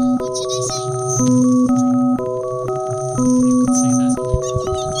 What should I say? You could say that. What should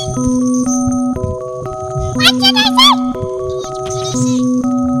I say? What could I say?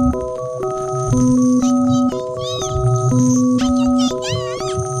 I can say that.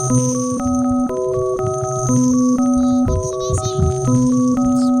 What should I say? What? Oh. What should I say? What should I say?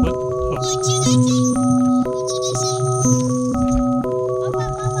 What should I say?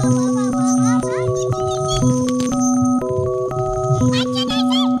 What could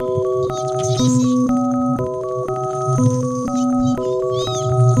I say?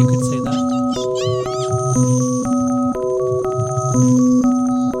 You could say that. What? Oh.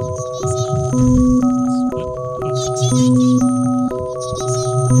 What should I say? What should I say?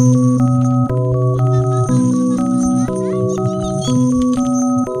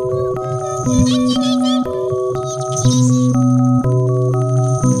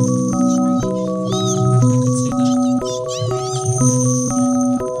 You could say that.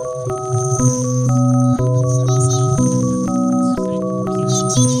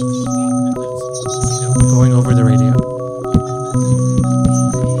 Going over the radio.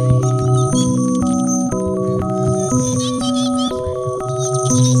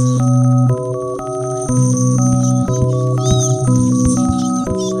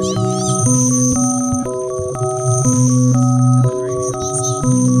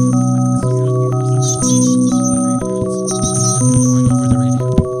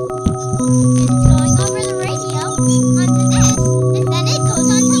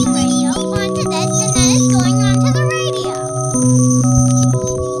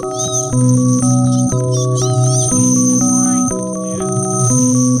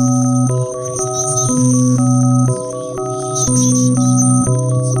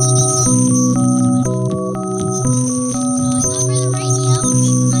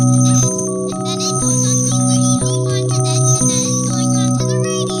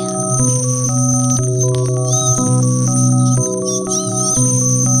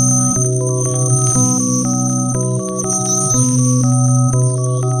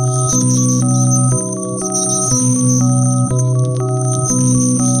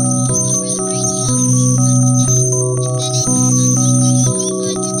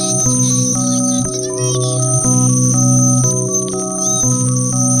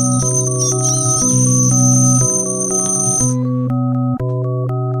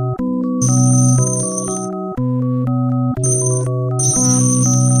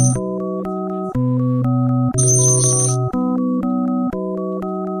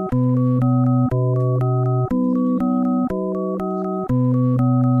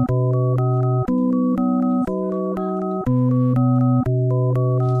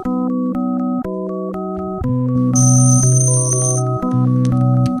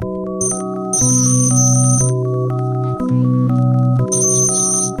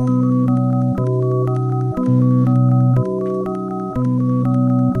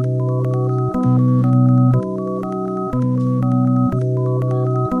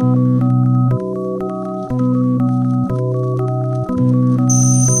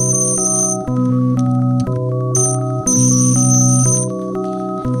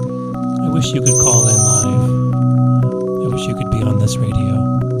 wish you could call in live. I wish you could be on this radio.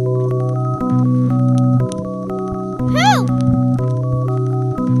 Who?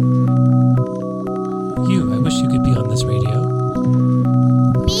 You, I wish you could be on this radio.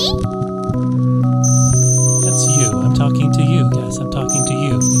 Me? That's you. I'm talking to you. Yes, I'm talking to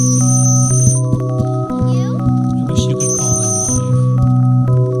you. You? I wish you could call in live.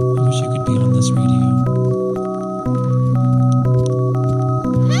 I wish you could be on this radio.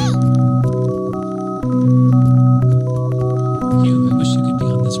 Who? You, I wish you could be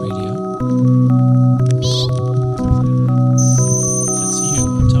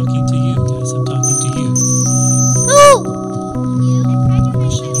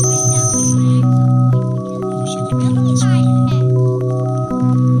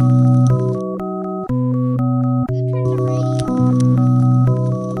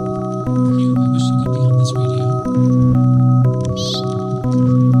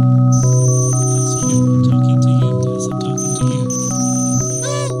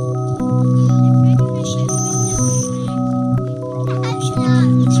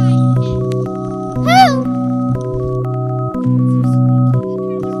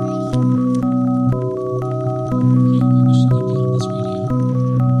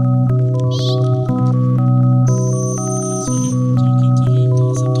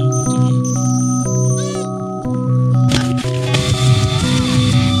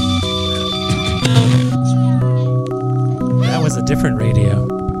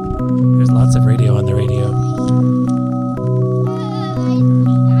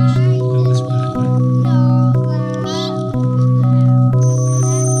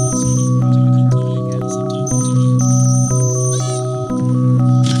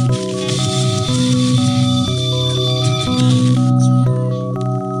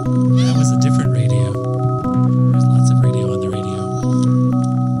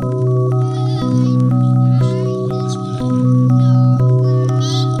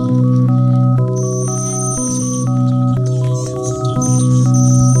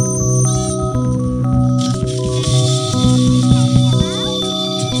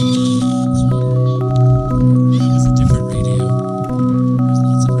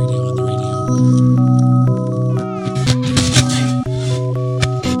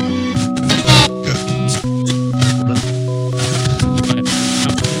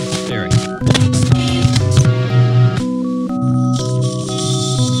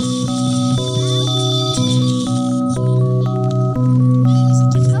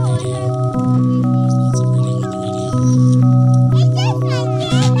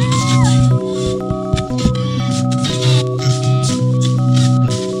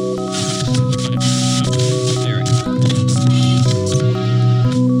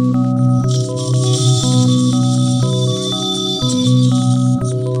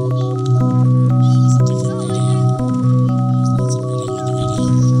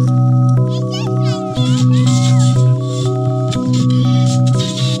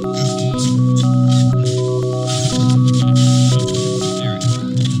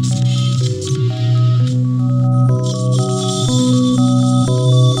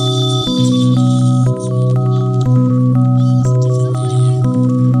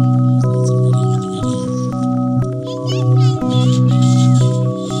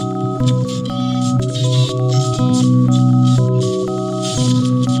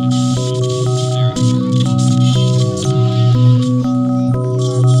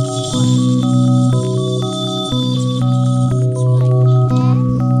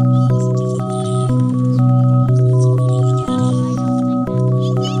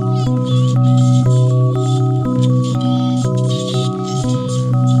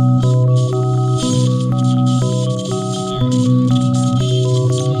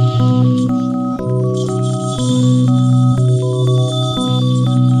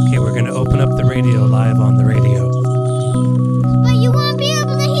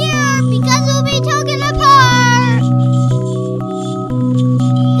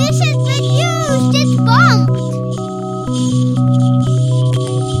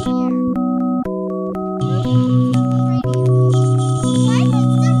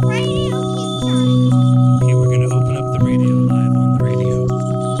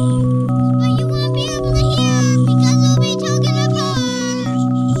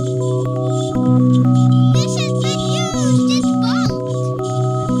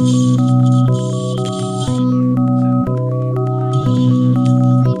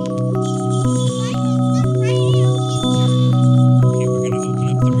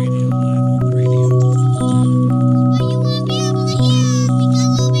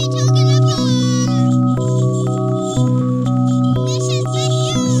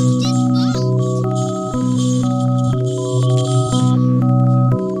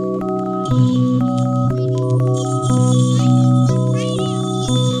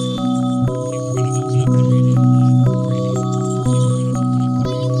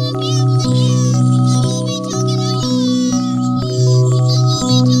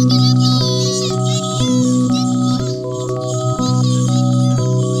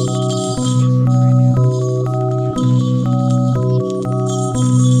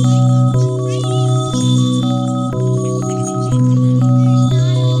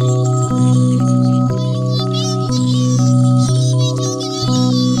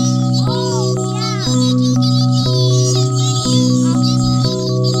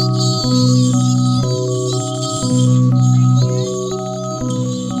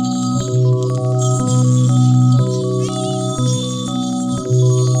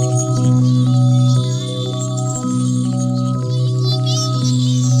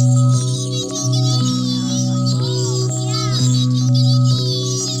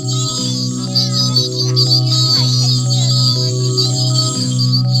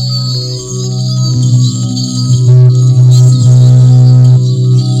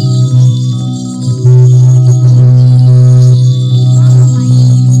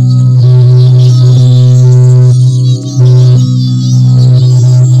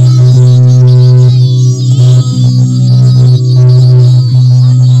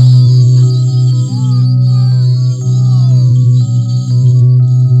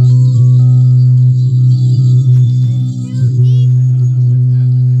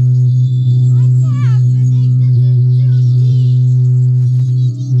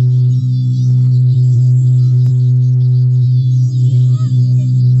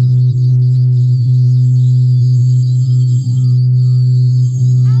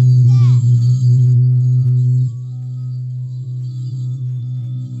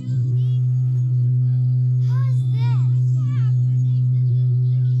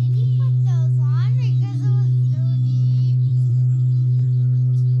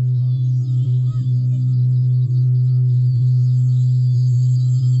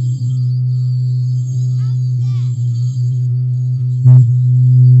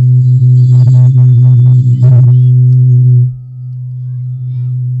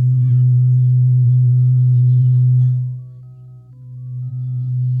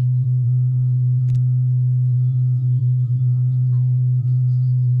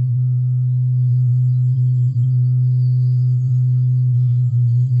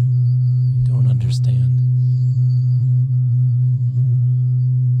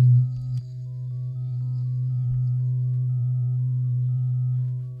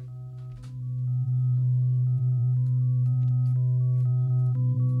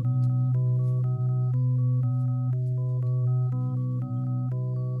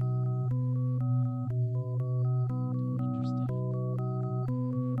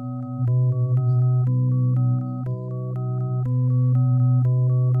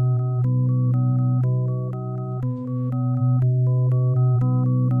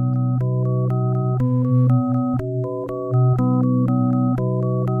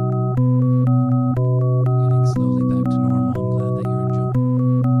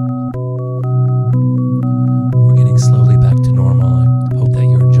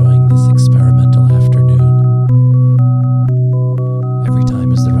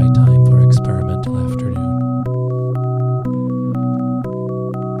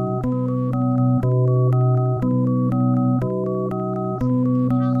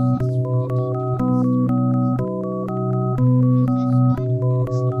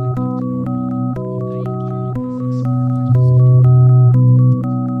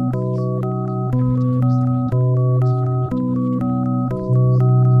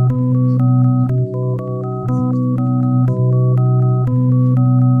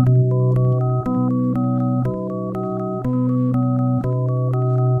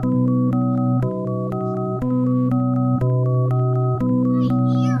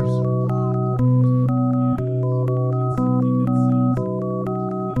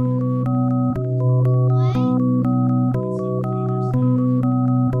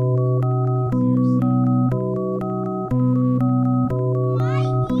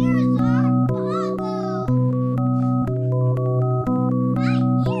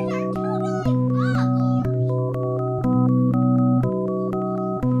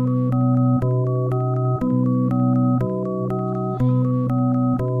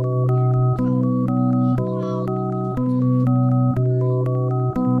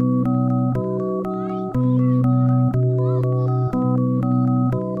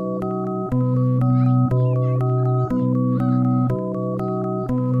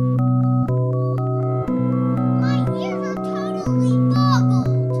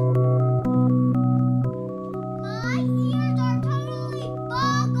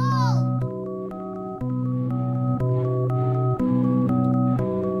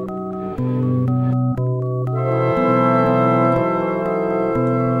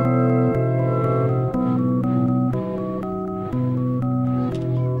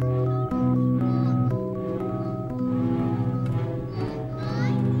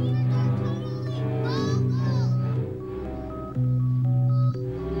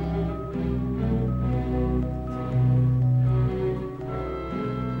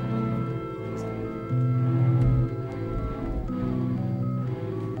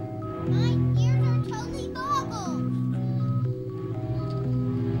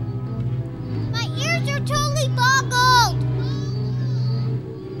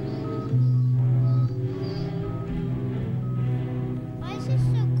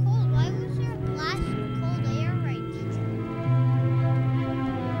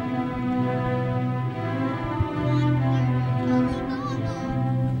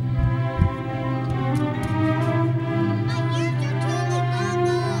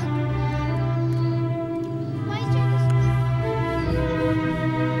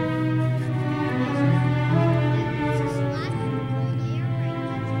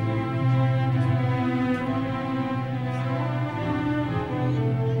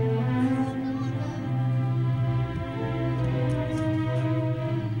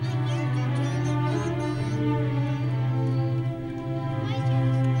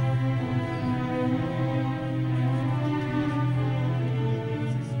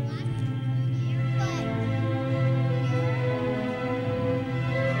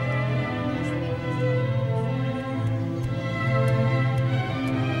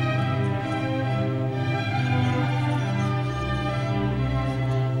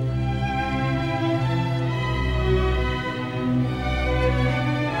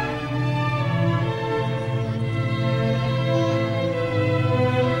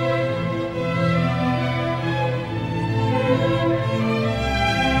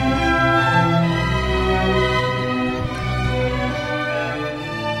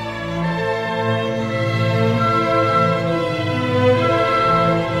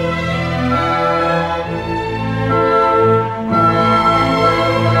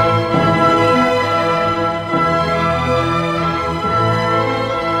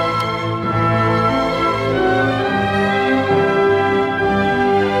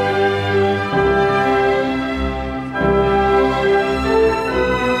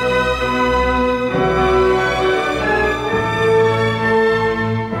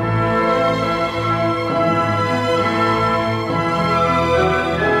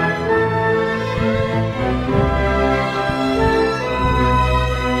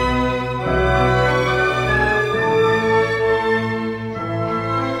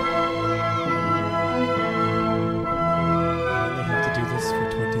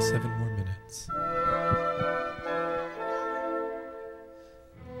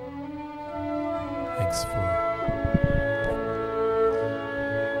Thanks for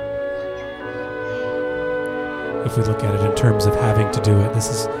if we look at it in terms of having to do it, this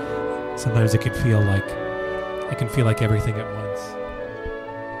is sometimes it can feel like everything at once.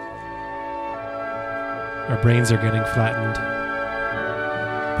 Our brains are getting flattened,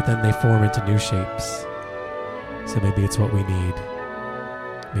 but then they form into new shapes. So maybe it's what we need.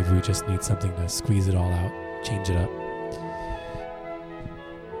 Maybe we just need something to squeeze it all out, change it up.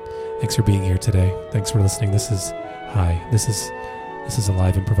 Thanks for being here today. Thanks for listening. This is a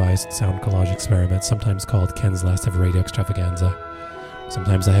live improvised sound collage experiment, sometimes called Ken's Last Ever Radio Extravaganza.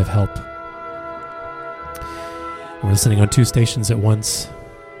 Sometimes I have help. We're listening on 2 stations at once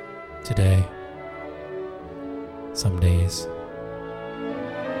today. Some days.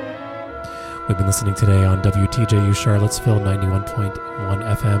 We've been listening today on WTJU Charlottesville 91.1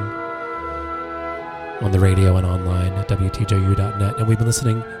 FM, on the radio and online at WTJU.net. And we've been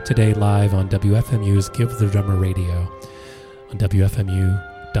listening today live on WFMU's Give the Drummer Radio on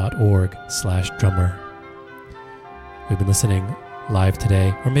WFMU.org/drummer. We've been listening live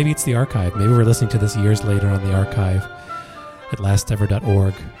today, or maybe it's the archive. Maybe we're listening to this years later on the archive at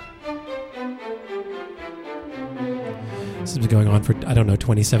lastever.org. This has been going on for,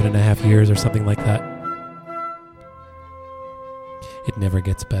 27 and a half years or something like that. It never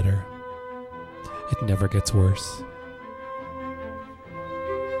gets better. It never gets worse.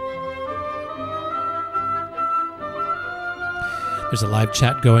 There's a live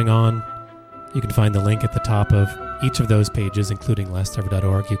chat going on. You can find the link at the top of each of those pages, including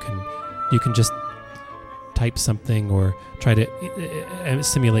lastever.org. You can just type something or try to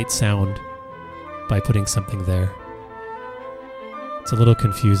simulate sound by putting something there. It's a little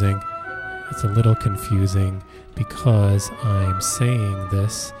confusing. Because I'm saying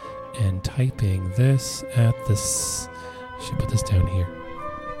this and typing this at this. I should put this down here.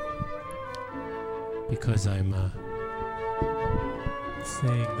 Because I'm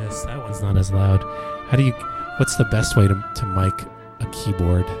saying this. That one's not as loud. What's the best way to mic a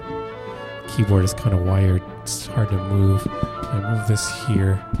keyboard? Keyboard is kind of wired. It's hard to move. I move this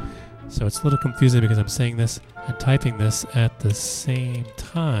here. So it's a little confusing because I'm saying this and typing this at the same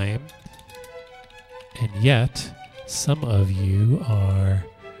time. And yet, some of you are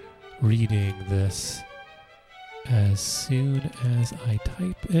reading this as soon as I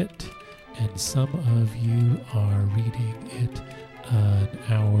type it, and some of you are reading it an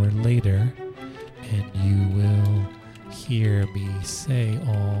hour later, and you will hear me say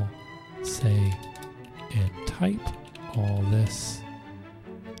and type all this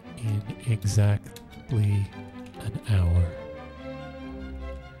in exactly an hour.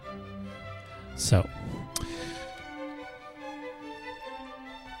 So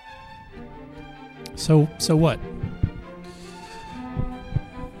what?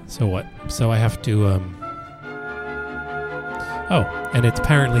 So I have to, and it's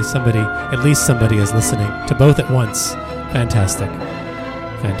apparently at least somebody is listening to both at once. Fantastic.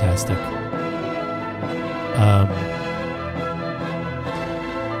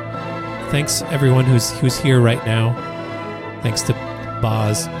 Thanks everyone who's here right now. Thanks to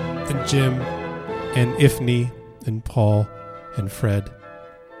Boz and Jim and Ifni and Paul and Fred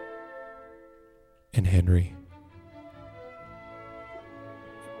and Henry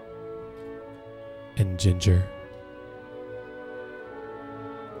and Ginger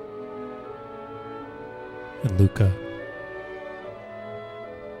and Luca.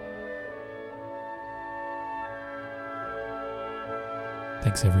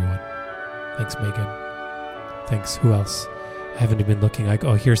 Thanks everyone. Thanks Megan. Thanks, who else? I haven't even been looking.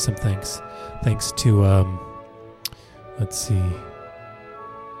 Here's some thanks. Thanks to let's see.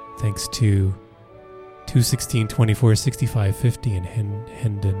 Thanks to 216 24 65 50 in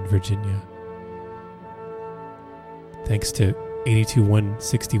Hendon, Virginia. Thanks to 82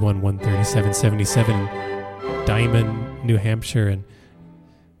 161 137 77 in Diamond, New Hampshire, and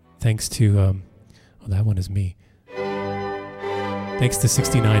thanks to that one is me. Thanks to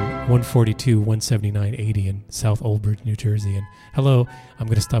 69 142 179 80 in South Old Bridge, New Jersey, and hello. I'm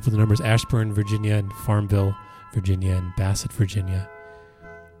going to stop with the numbers: Ashburn, Virginia, and Farmville, Virginia, and Bassett, Virginia,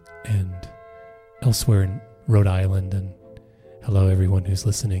 and elsewhere in Rhode Island, and hello everyone who's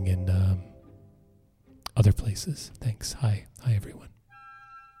listening in other places. Thanks. Hi everyone.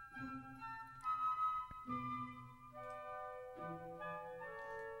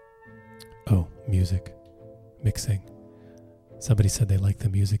 Oh, music mixing. Somebody said they liked the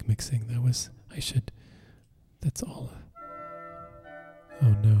music mixing. That's all.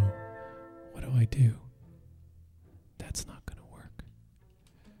 Oh no, what do I do? That's not going to work.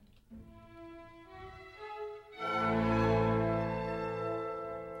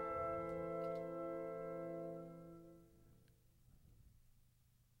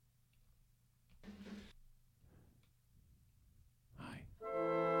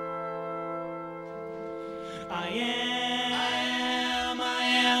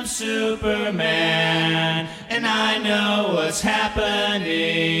 am Superman, and I know what's happening.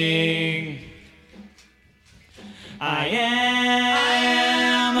 I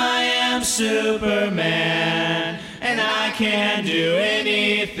am Superman, and I can do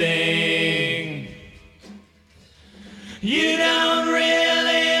anything. You don't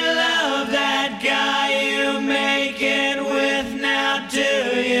really love that guy you make it with now, do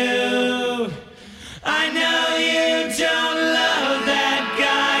you? I know you don't love that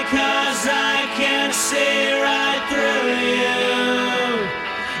guy, 'cause I can see right through you.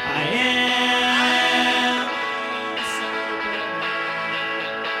 I am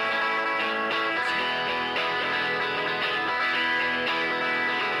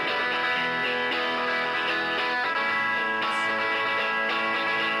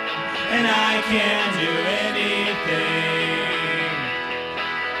and I can do anything.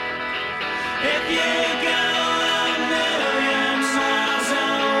 If you go a million miles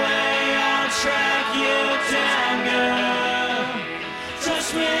away, I'll track you down, girl.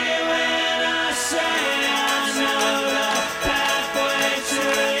 Trust me when I say I know the pathway to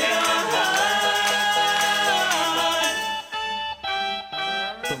your heart.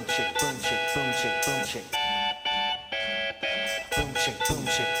 Boom chick, boom chick, boom chick, boom chick. Boom chick, boom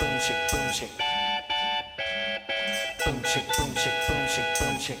chick, boom chick, boom chick. Boom chick, boom chick, boom chick,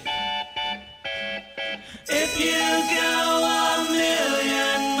 boom chick. If you go a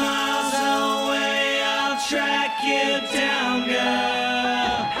million miles away, I'll track you down,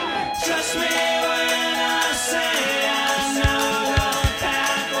 girl. Trust me when I say I know the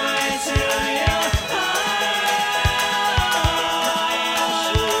pathway to your heart.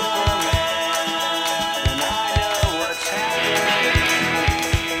 And I know what's happening.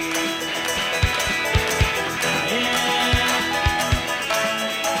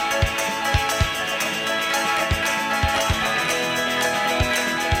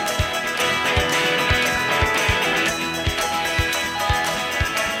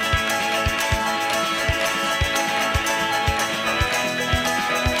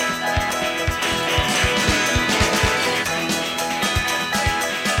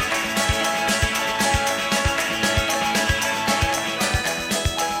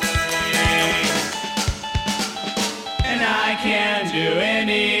 And I can do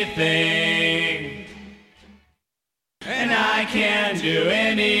anything. And I can do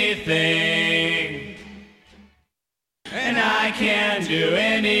anything. And I can do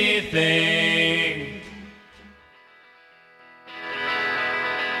anything.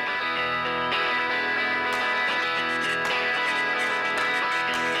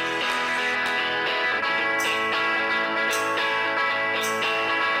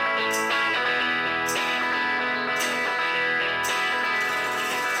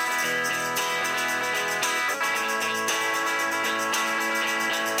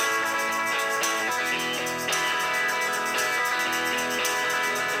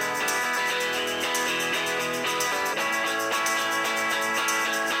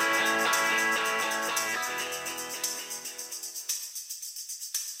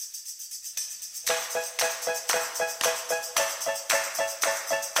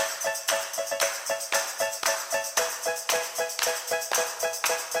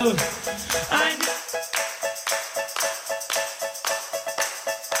 I know.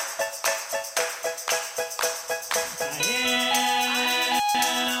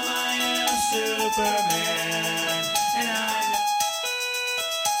 I am Superman, and I know.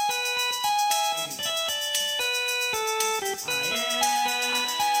 I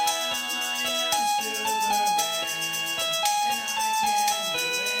am Superman, and I can do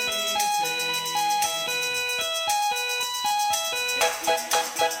anything.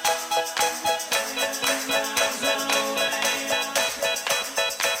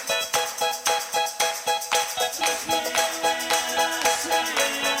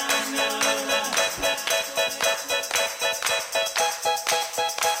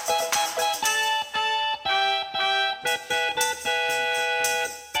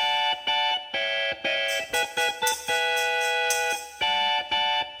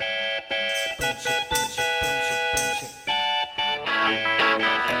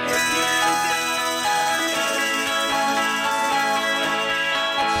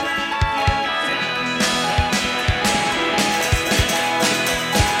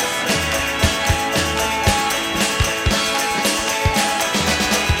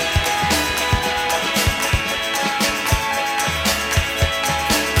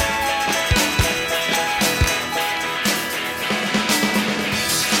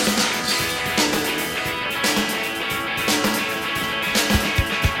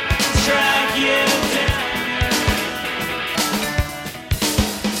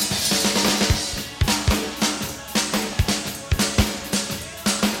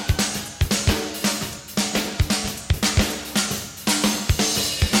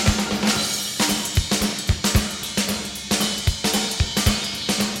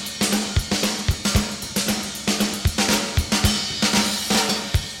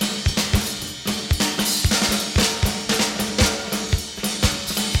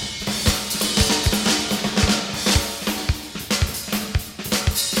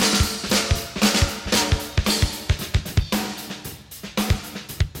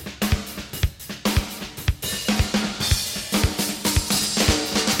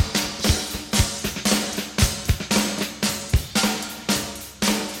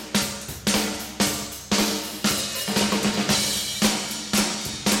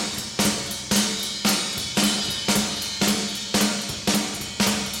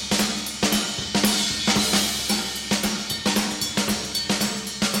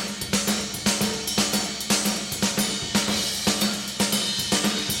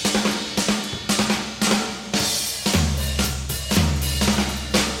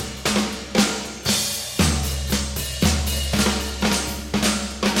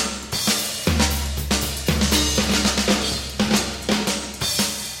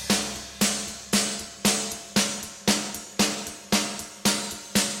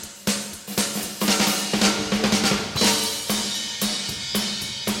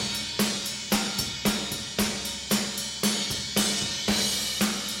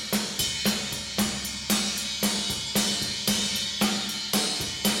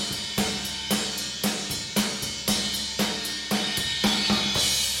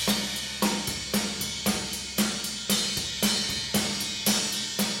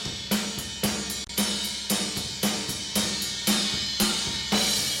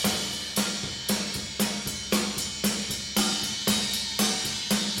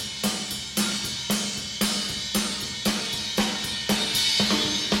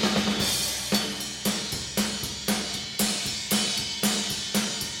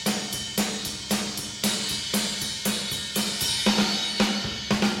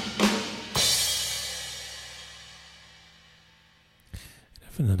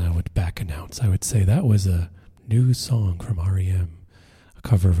 and then I would back announce. I would say that was a new song from REM, a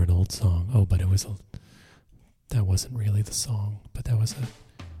cover of an old song. Oh, but that wasn't really the song, but that was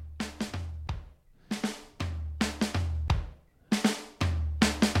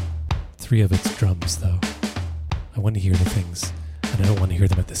three of its drums, though. I want to hear the things, and I don't want to hear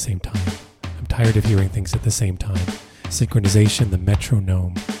them at the same time. I'm tired of hearing things at the same time. Synchronization, the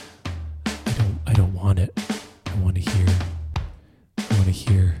metronome. I don't want it. I want to hear.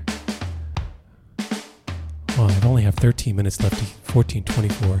 Well, I only have 13 minutes left. 14,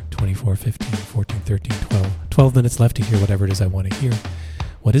 24, 24, 15, 14, 13, 12. 12 minutes left to hear whatever it is I want to hear.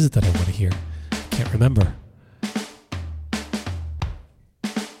 What is it that I want to hear? I can't remember.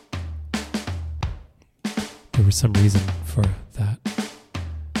 There was some reason for that.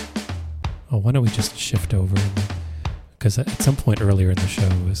 Oh, why don't we just shift over? Because at some point earlier in the show,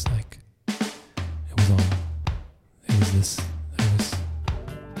 it was like,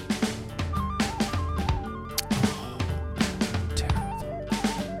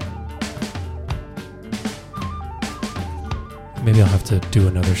 maybe I'll have to do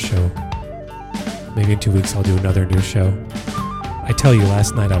another show. Maybe in 2 weeks I'll do another new show. I tell you,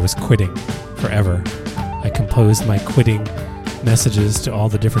 last night I was quitting forever. I composed my quitting messages to all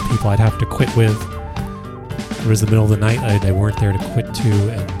the different people I'd have to quit with. It was the middle of the night. They weren't there to quit to,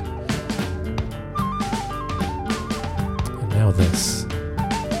 and now this.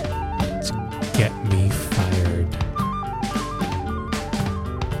 To get me fired.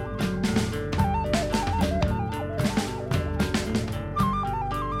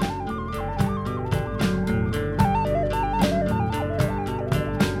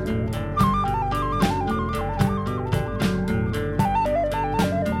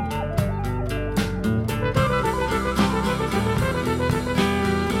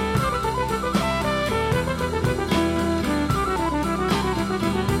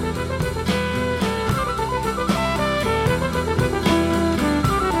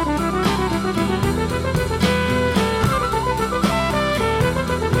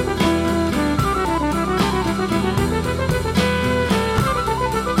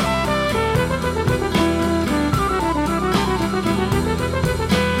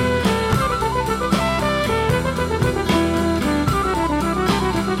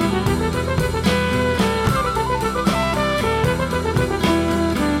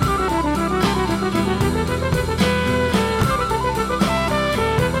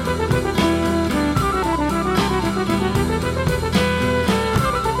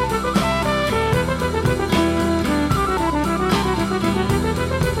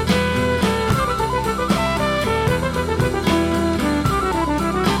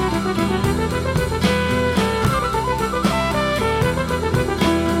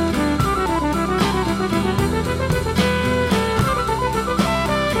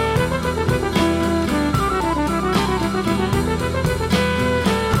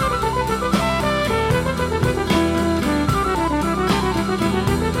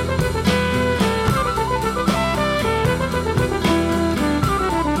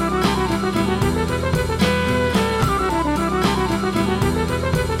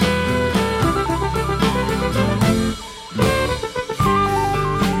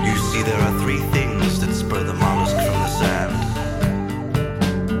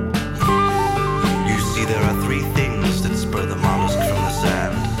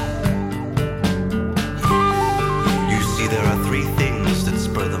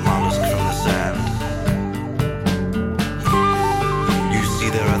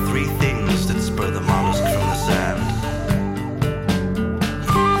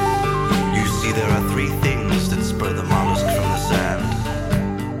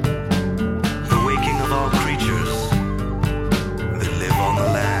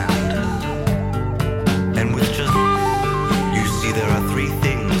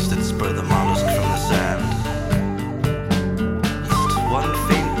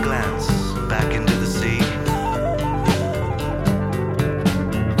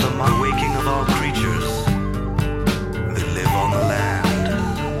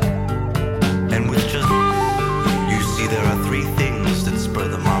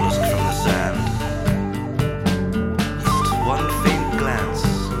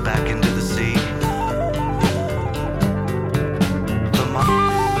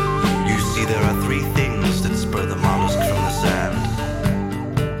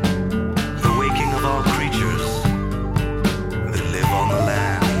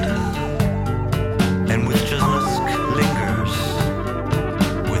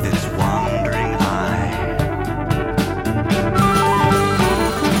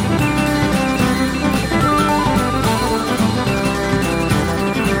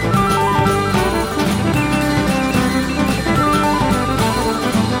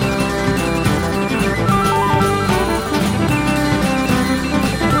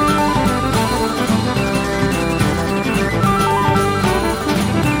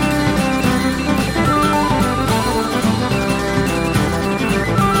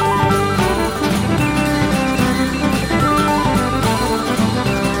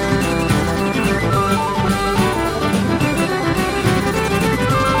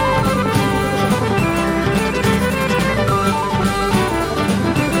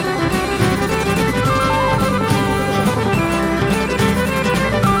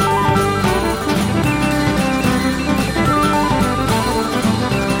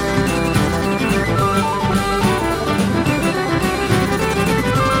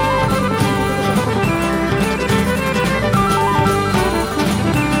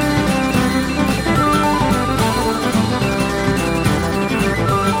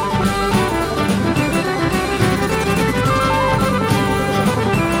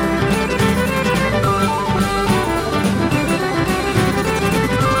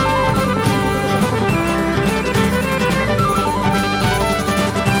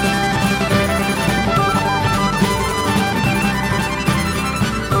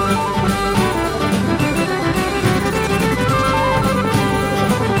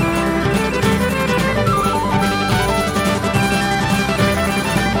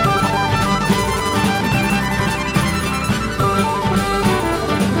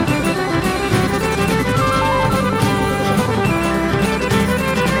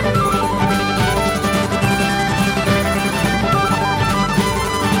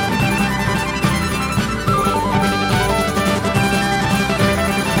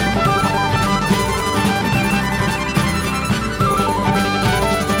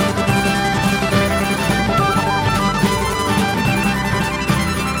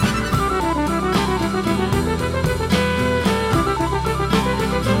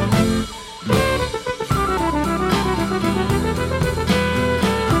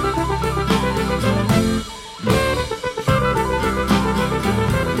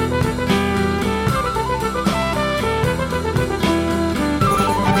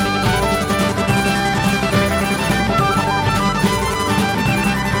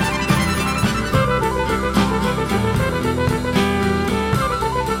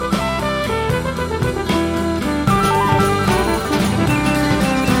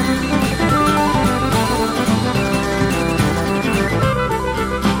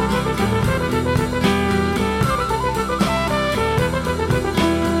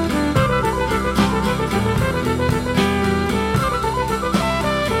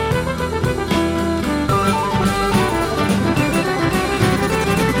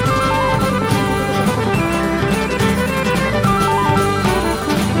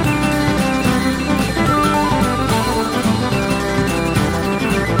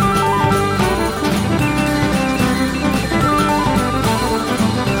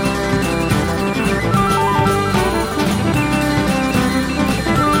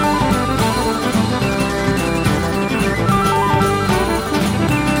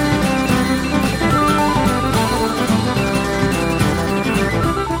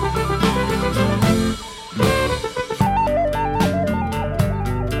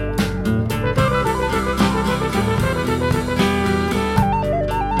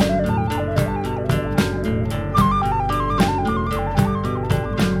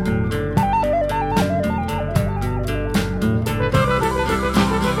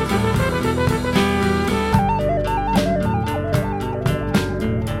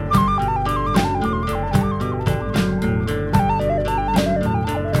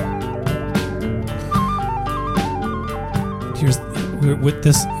 with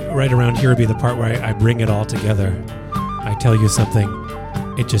this right around here would be the part where I bring it all together. I tell you something,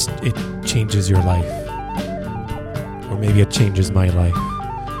 it changes your life. Or maybe it changes my life.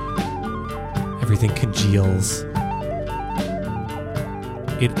 Everything congeals.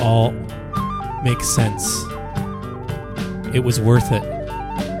 It all makes sense. It was worth it.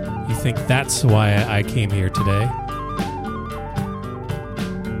 You think that's why I came here today?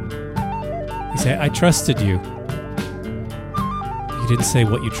 You say, I trusted you. You didn't say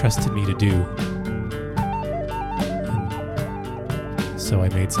what you trusted me to do. And so I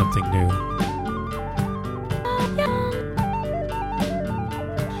made something new.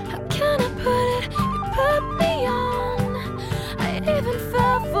 How can I put it? You put me on. I even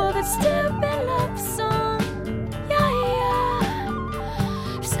fell for that stupid love song. Yeah.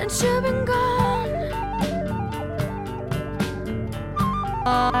 Since you've been gone.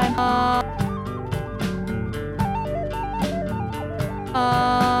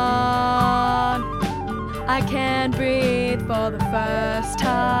 I can't breathe for the first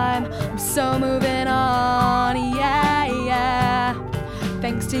time. I'm so moving on, yeah.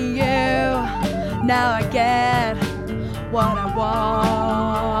 Thanks to you, now I get what I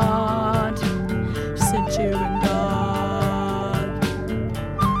want. Since you've been gone,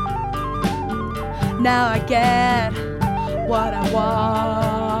 now I get what I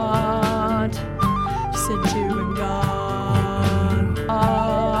want. Since you've been gone.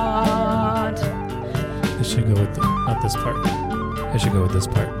 I should go with not this part. I should go with this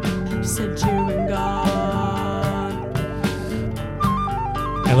part. Since you've been gone.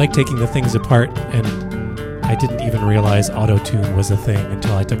 I like taking the things apart, and I didn't even realize auto-tune was a thing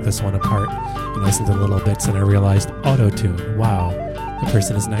until I took this one apart and listened to little bits, and I realized auto-tune. Wow, the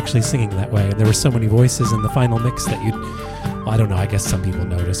person isn't actually singing that way. And there were so many voices in the final mix that I don't know, I guess some people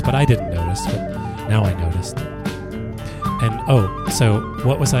noticed, but I didn't notice, but now I noticed. And so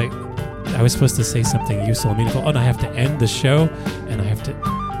what was I was supposed to say something useful and meaningful. And I have to end the show, and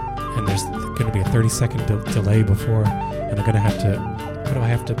there's going to be a 30-second delay before, and I'm going to have to, what do I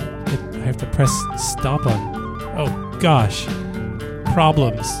have to, I have to press stop on, oh gosh,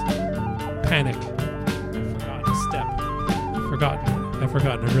 problems, panic, I've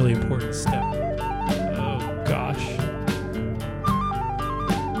forgotten a really important step. Oh gosh.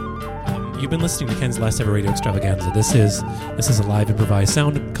 You've been listening to Ken's Last Ever Radio Extravaganza. This is a live improvised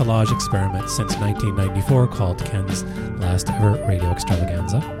sound collage experiment since 1994 called Ken's Last Ever Radio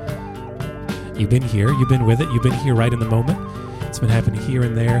Extravaganza. You've been here, you've been with it, you've been here right in the moment. It's been happening here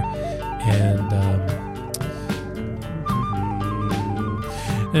and there,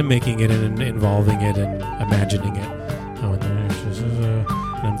 and making it and involving it and imagining it. And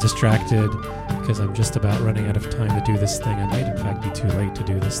I'm distracted because I'm just about running out of time to do this thing. I might in fact be too late to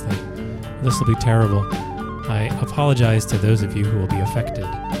do this thing. This will be terrible. I apologize to those of you who will be affected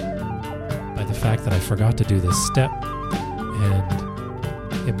by the fact that I forgot to do this step.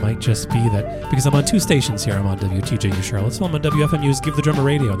 And it might just be that, because I'm on two stations here. I'm on WTJU Charlottesville. I'm on WFMU's Give the Drummer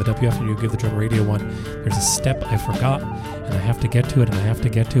Radio. On the WFMU Give the Drummer Radio one, there's a step I forgot, and I have to get to it, and I have to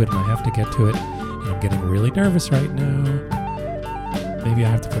get to it, and I have to get to it. And I'm getting really nervous right now. Maybe I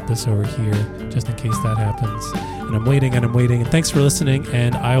have to put this over here just in case that happens. And I'm waiting. And thanks for listening,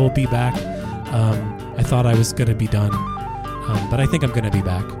 and I will be back. I thought I was going to be done, but I think I'm going to be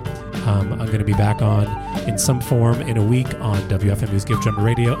back. I'm going to be back on in some form in a week on WFMU's Give Drummer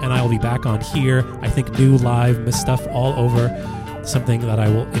Radio, and I will be back on here, I think new live stuff all over, something that I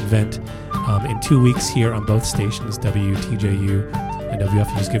will invent in 2 weeks here on both stations, WTJU and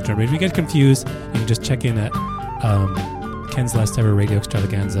WFMU's Give Drummer Radio. If you get confused, you can just check in at Ken's Last Ever Radio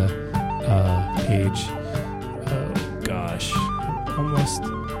Extravaganza page. Oh gosh, almost,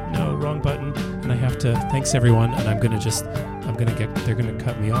 no, wrong button. And I have to, thanks everyone, and they're gonna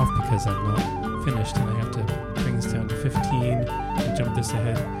cut me off because I'm not finished, and I have to bring this down to 15 and jump this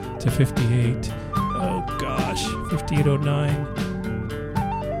ahead to 58. Oh gosh,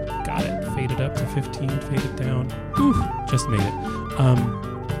 5809. Got it, fade it up to 15, fade it down. Whew, just made it.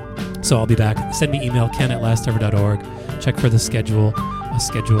 So I'll be back. Send me email, ken@lastever.org. Check for the schedule,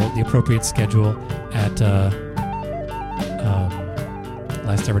 the appropriate schedule at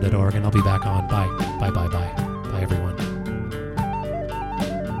lastever.org, and I'll be back on. Bye, everyone.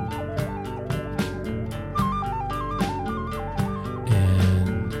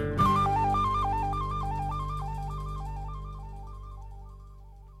 And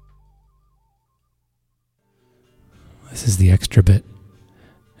this is the extra bit,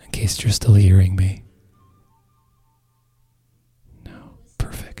 in case you're still hearing me.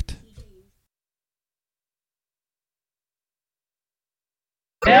 Perfect.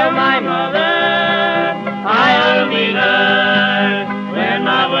 Tell my mother I'll be her.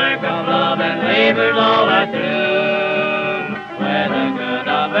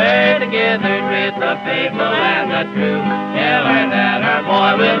 faithful and the true. Tell her that her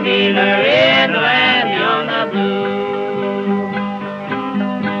boy will meet her in the land beyond the blue.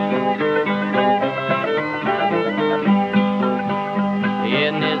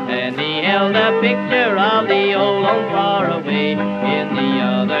 In his hand he held a picture of the old home far away. In the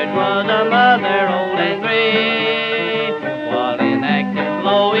other 'twas a mother old and gray. While in accents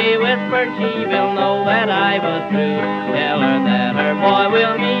low he whispered, she will know that I was true. Tell her that her boy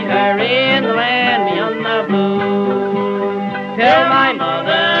will meet her in the land beyond the blue. Tell my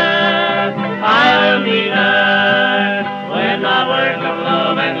mother I'll meet her when my work of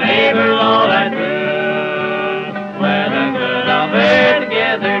love and labor's all are through. Where the good of earth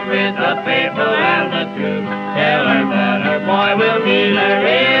gathered with the faithful and the true. Tell her that her boy will meet her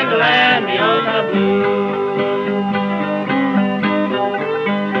in the land beyond the blue.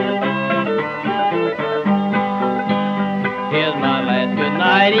 Here's my last good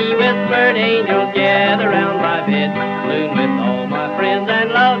night, he whispered, angels gather round my bed. Soon with all my friends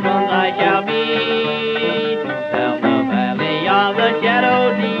and loved ones I shall be. Down the valley of the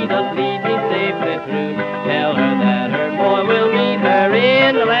shadow, Jesus leads me safely through. Tell her that her boy will meet her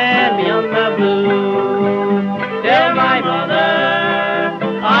in the land beyond the blue. Tell my mother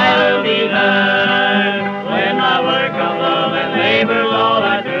I'll meet her when my work of love and labor's all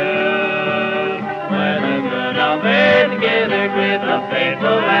I do. Where the good of earth gathered with the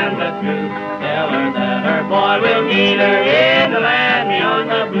faithful and the true. Tell her that her boy will meet her in the land beyond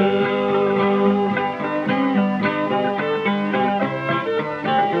the blue.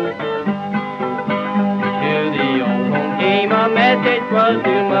 To the old home came a message, was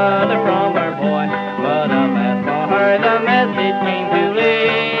to mother from her boy. But alas for her, the message came too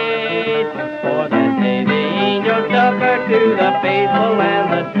late. For that day the angel took her to the faithful and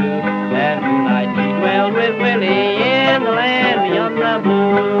the true. And tonight she dwells with Willie in the land beyond the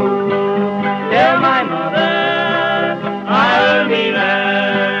blue. Tell my mother I'll meet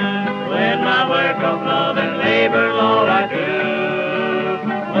her when my work of love and labor's all I do.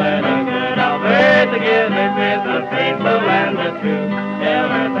 Where the good of earth together with the faithful and the true. Tell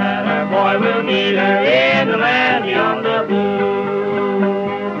her that her boy will meet her in the land beyond the blue.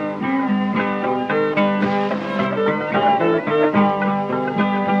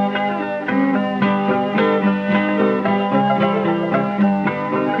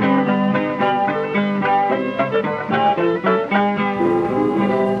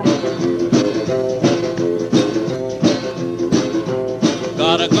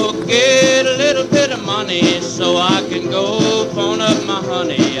 Gotta go get a little bit of money so I can go phone up my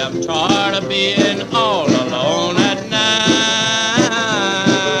honey. I'm tired of being all alone at night.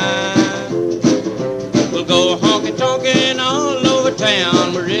 We'll go honky-tonkin' all over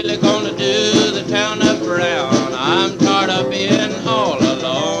town. We're really gonna do the town up around. I'm tired of being all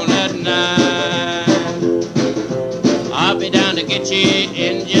alone at night. I'll be down to get you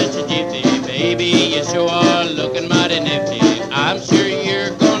in just a jiffy. Baby, you sure are looking mighty nifty. I'm sure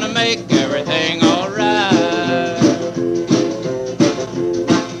you're gonna make everything alright.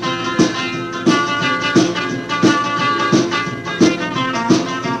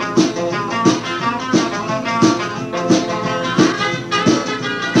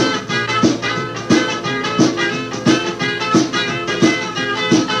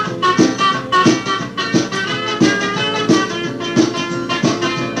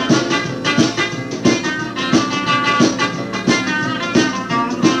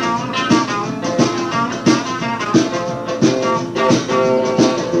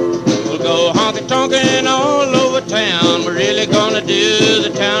 Honky-tonkin' all over town. We're really gonna do the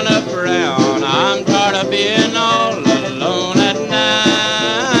town up around. I'm tired of being all alone at night.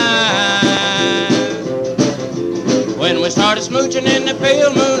 When we started smooching in the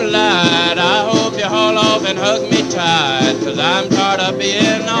pale moonlight, I hope you haul off and hug me tight, 'cause I'm tired of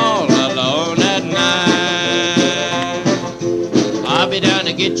being all alone at night. I'll be down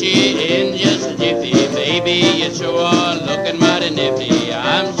to get you in just a jiffy. Baby, you sure are looking mighty nifty.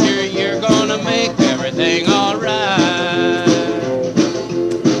 I'm sure you're gonna make everything alright.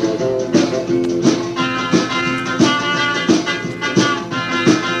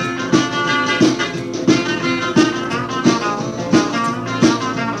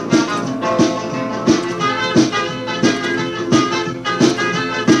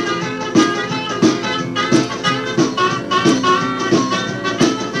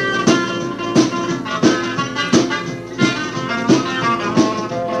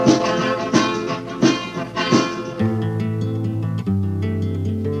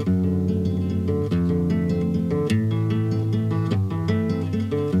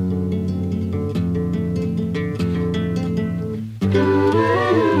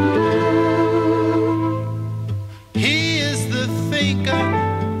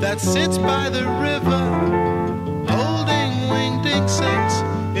 thinker that sits by the river, holding winged insects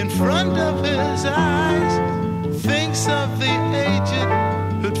in front of his eyes, thinks of the aged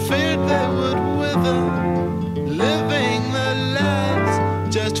who'd feared they would wither, living their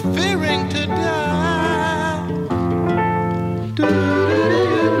lives just fearing to die.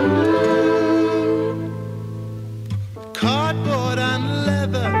 Cardboard and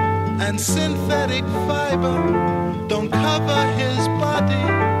leather and synthetic fiber don't cover his body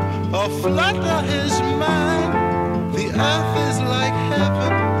or flutter his mind. The earth is like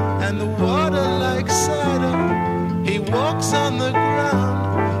heaven and the water like cider. He walks on the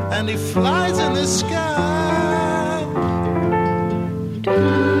ground and he flies in the sky.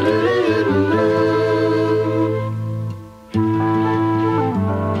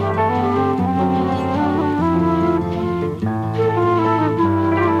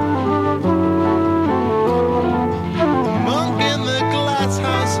 Monk in the glass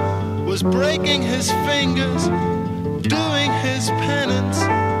house was breaking his fingers, doing his penance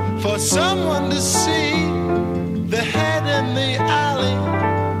for someone to see. The head in the alley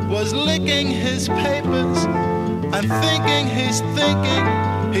was licking his papers and thinking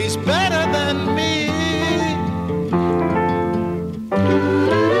he's better than me.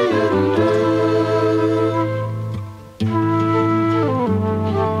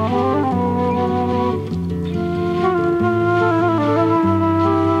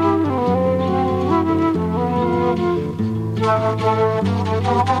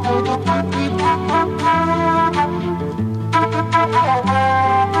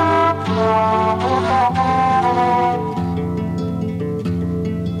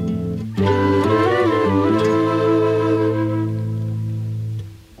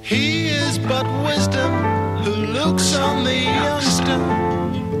 He is but wisdom who looks on the youngster,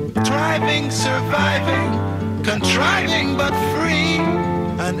 thriving, surviving, contriving but free.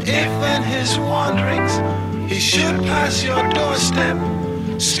 And if in his wanderings he should pass your doorstep,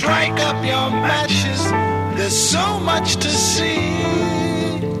 strike up your matches, there's so much to see.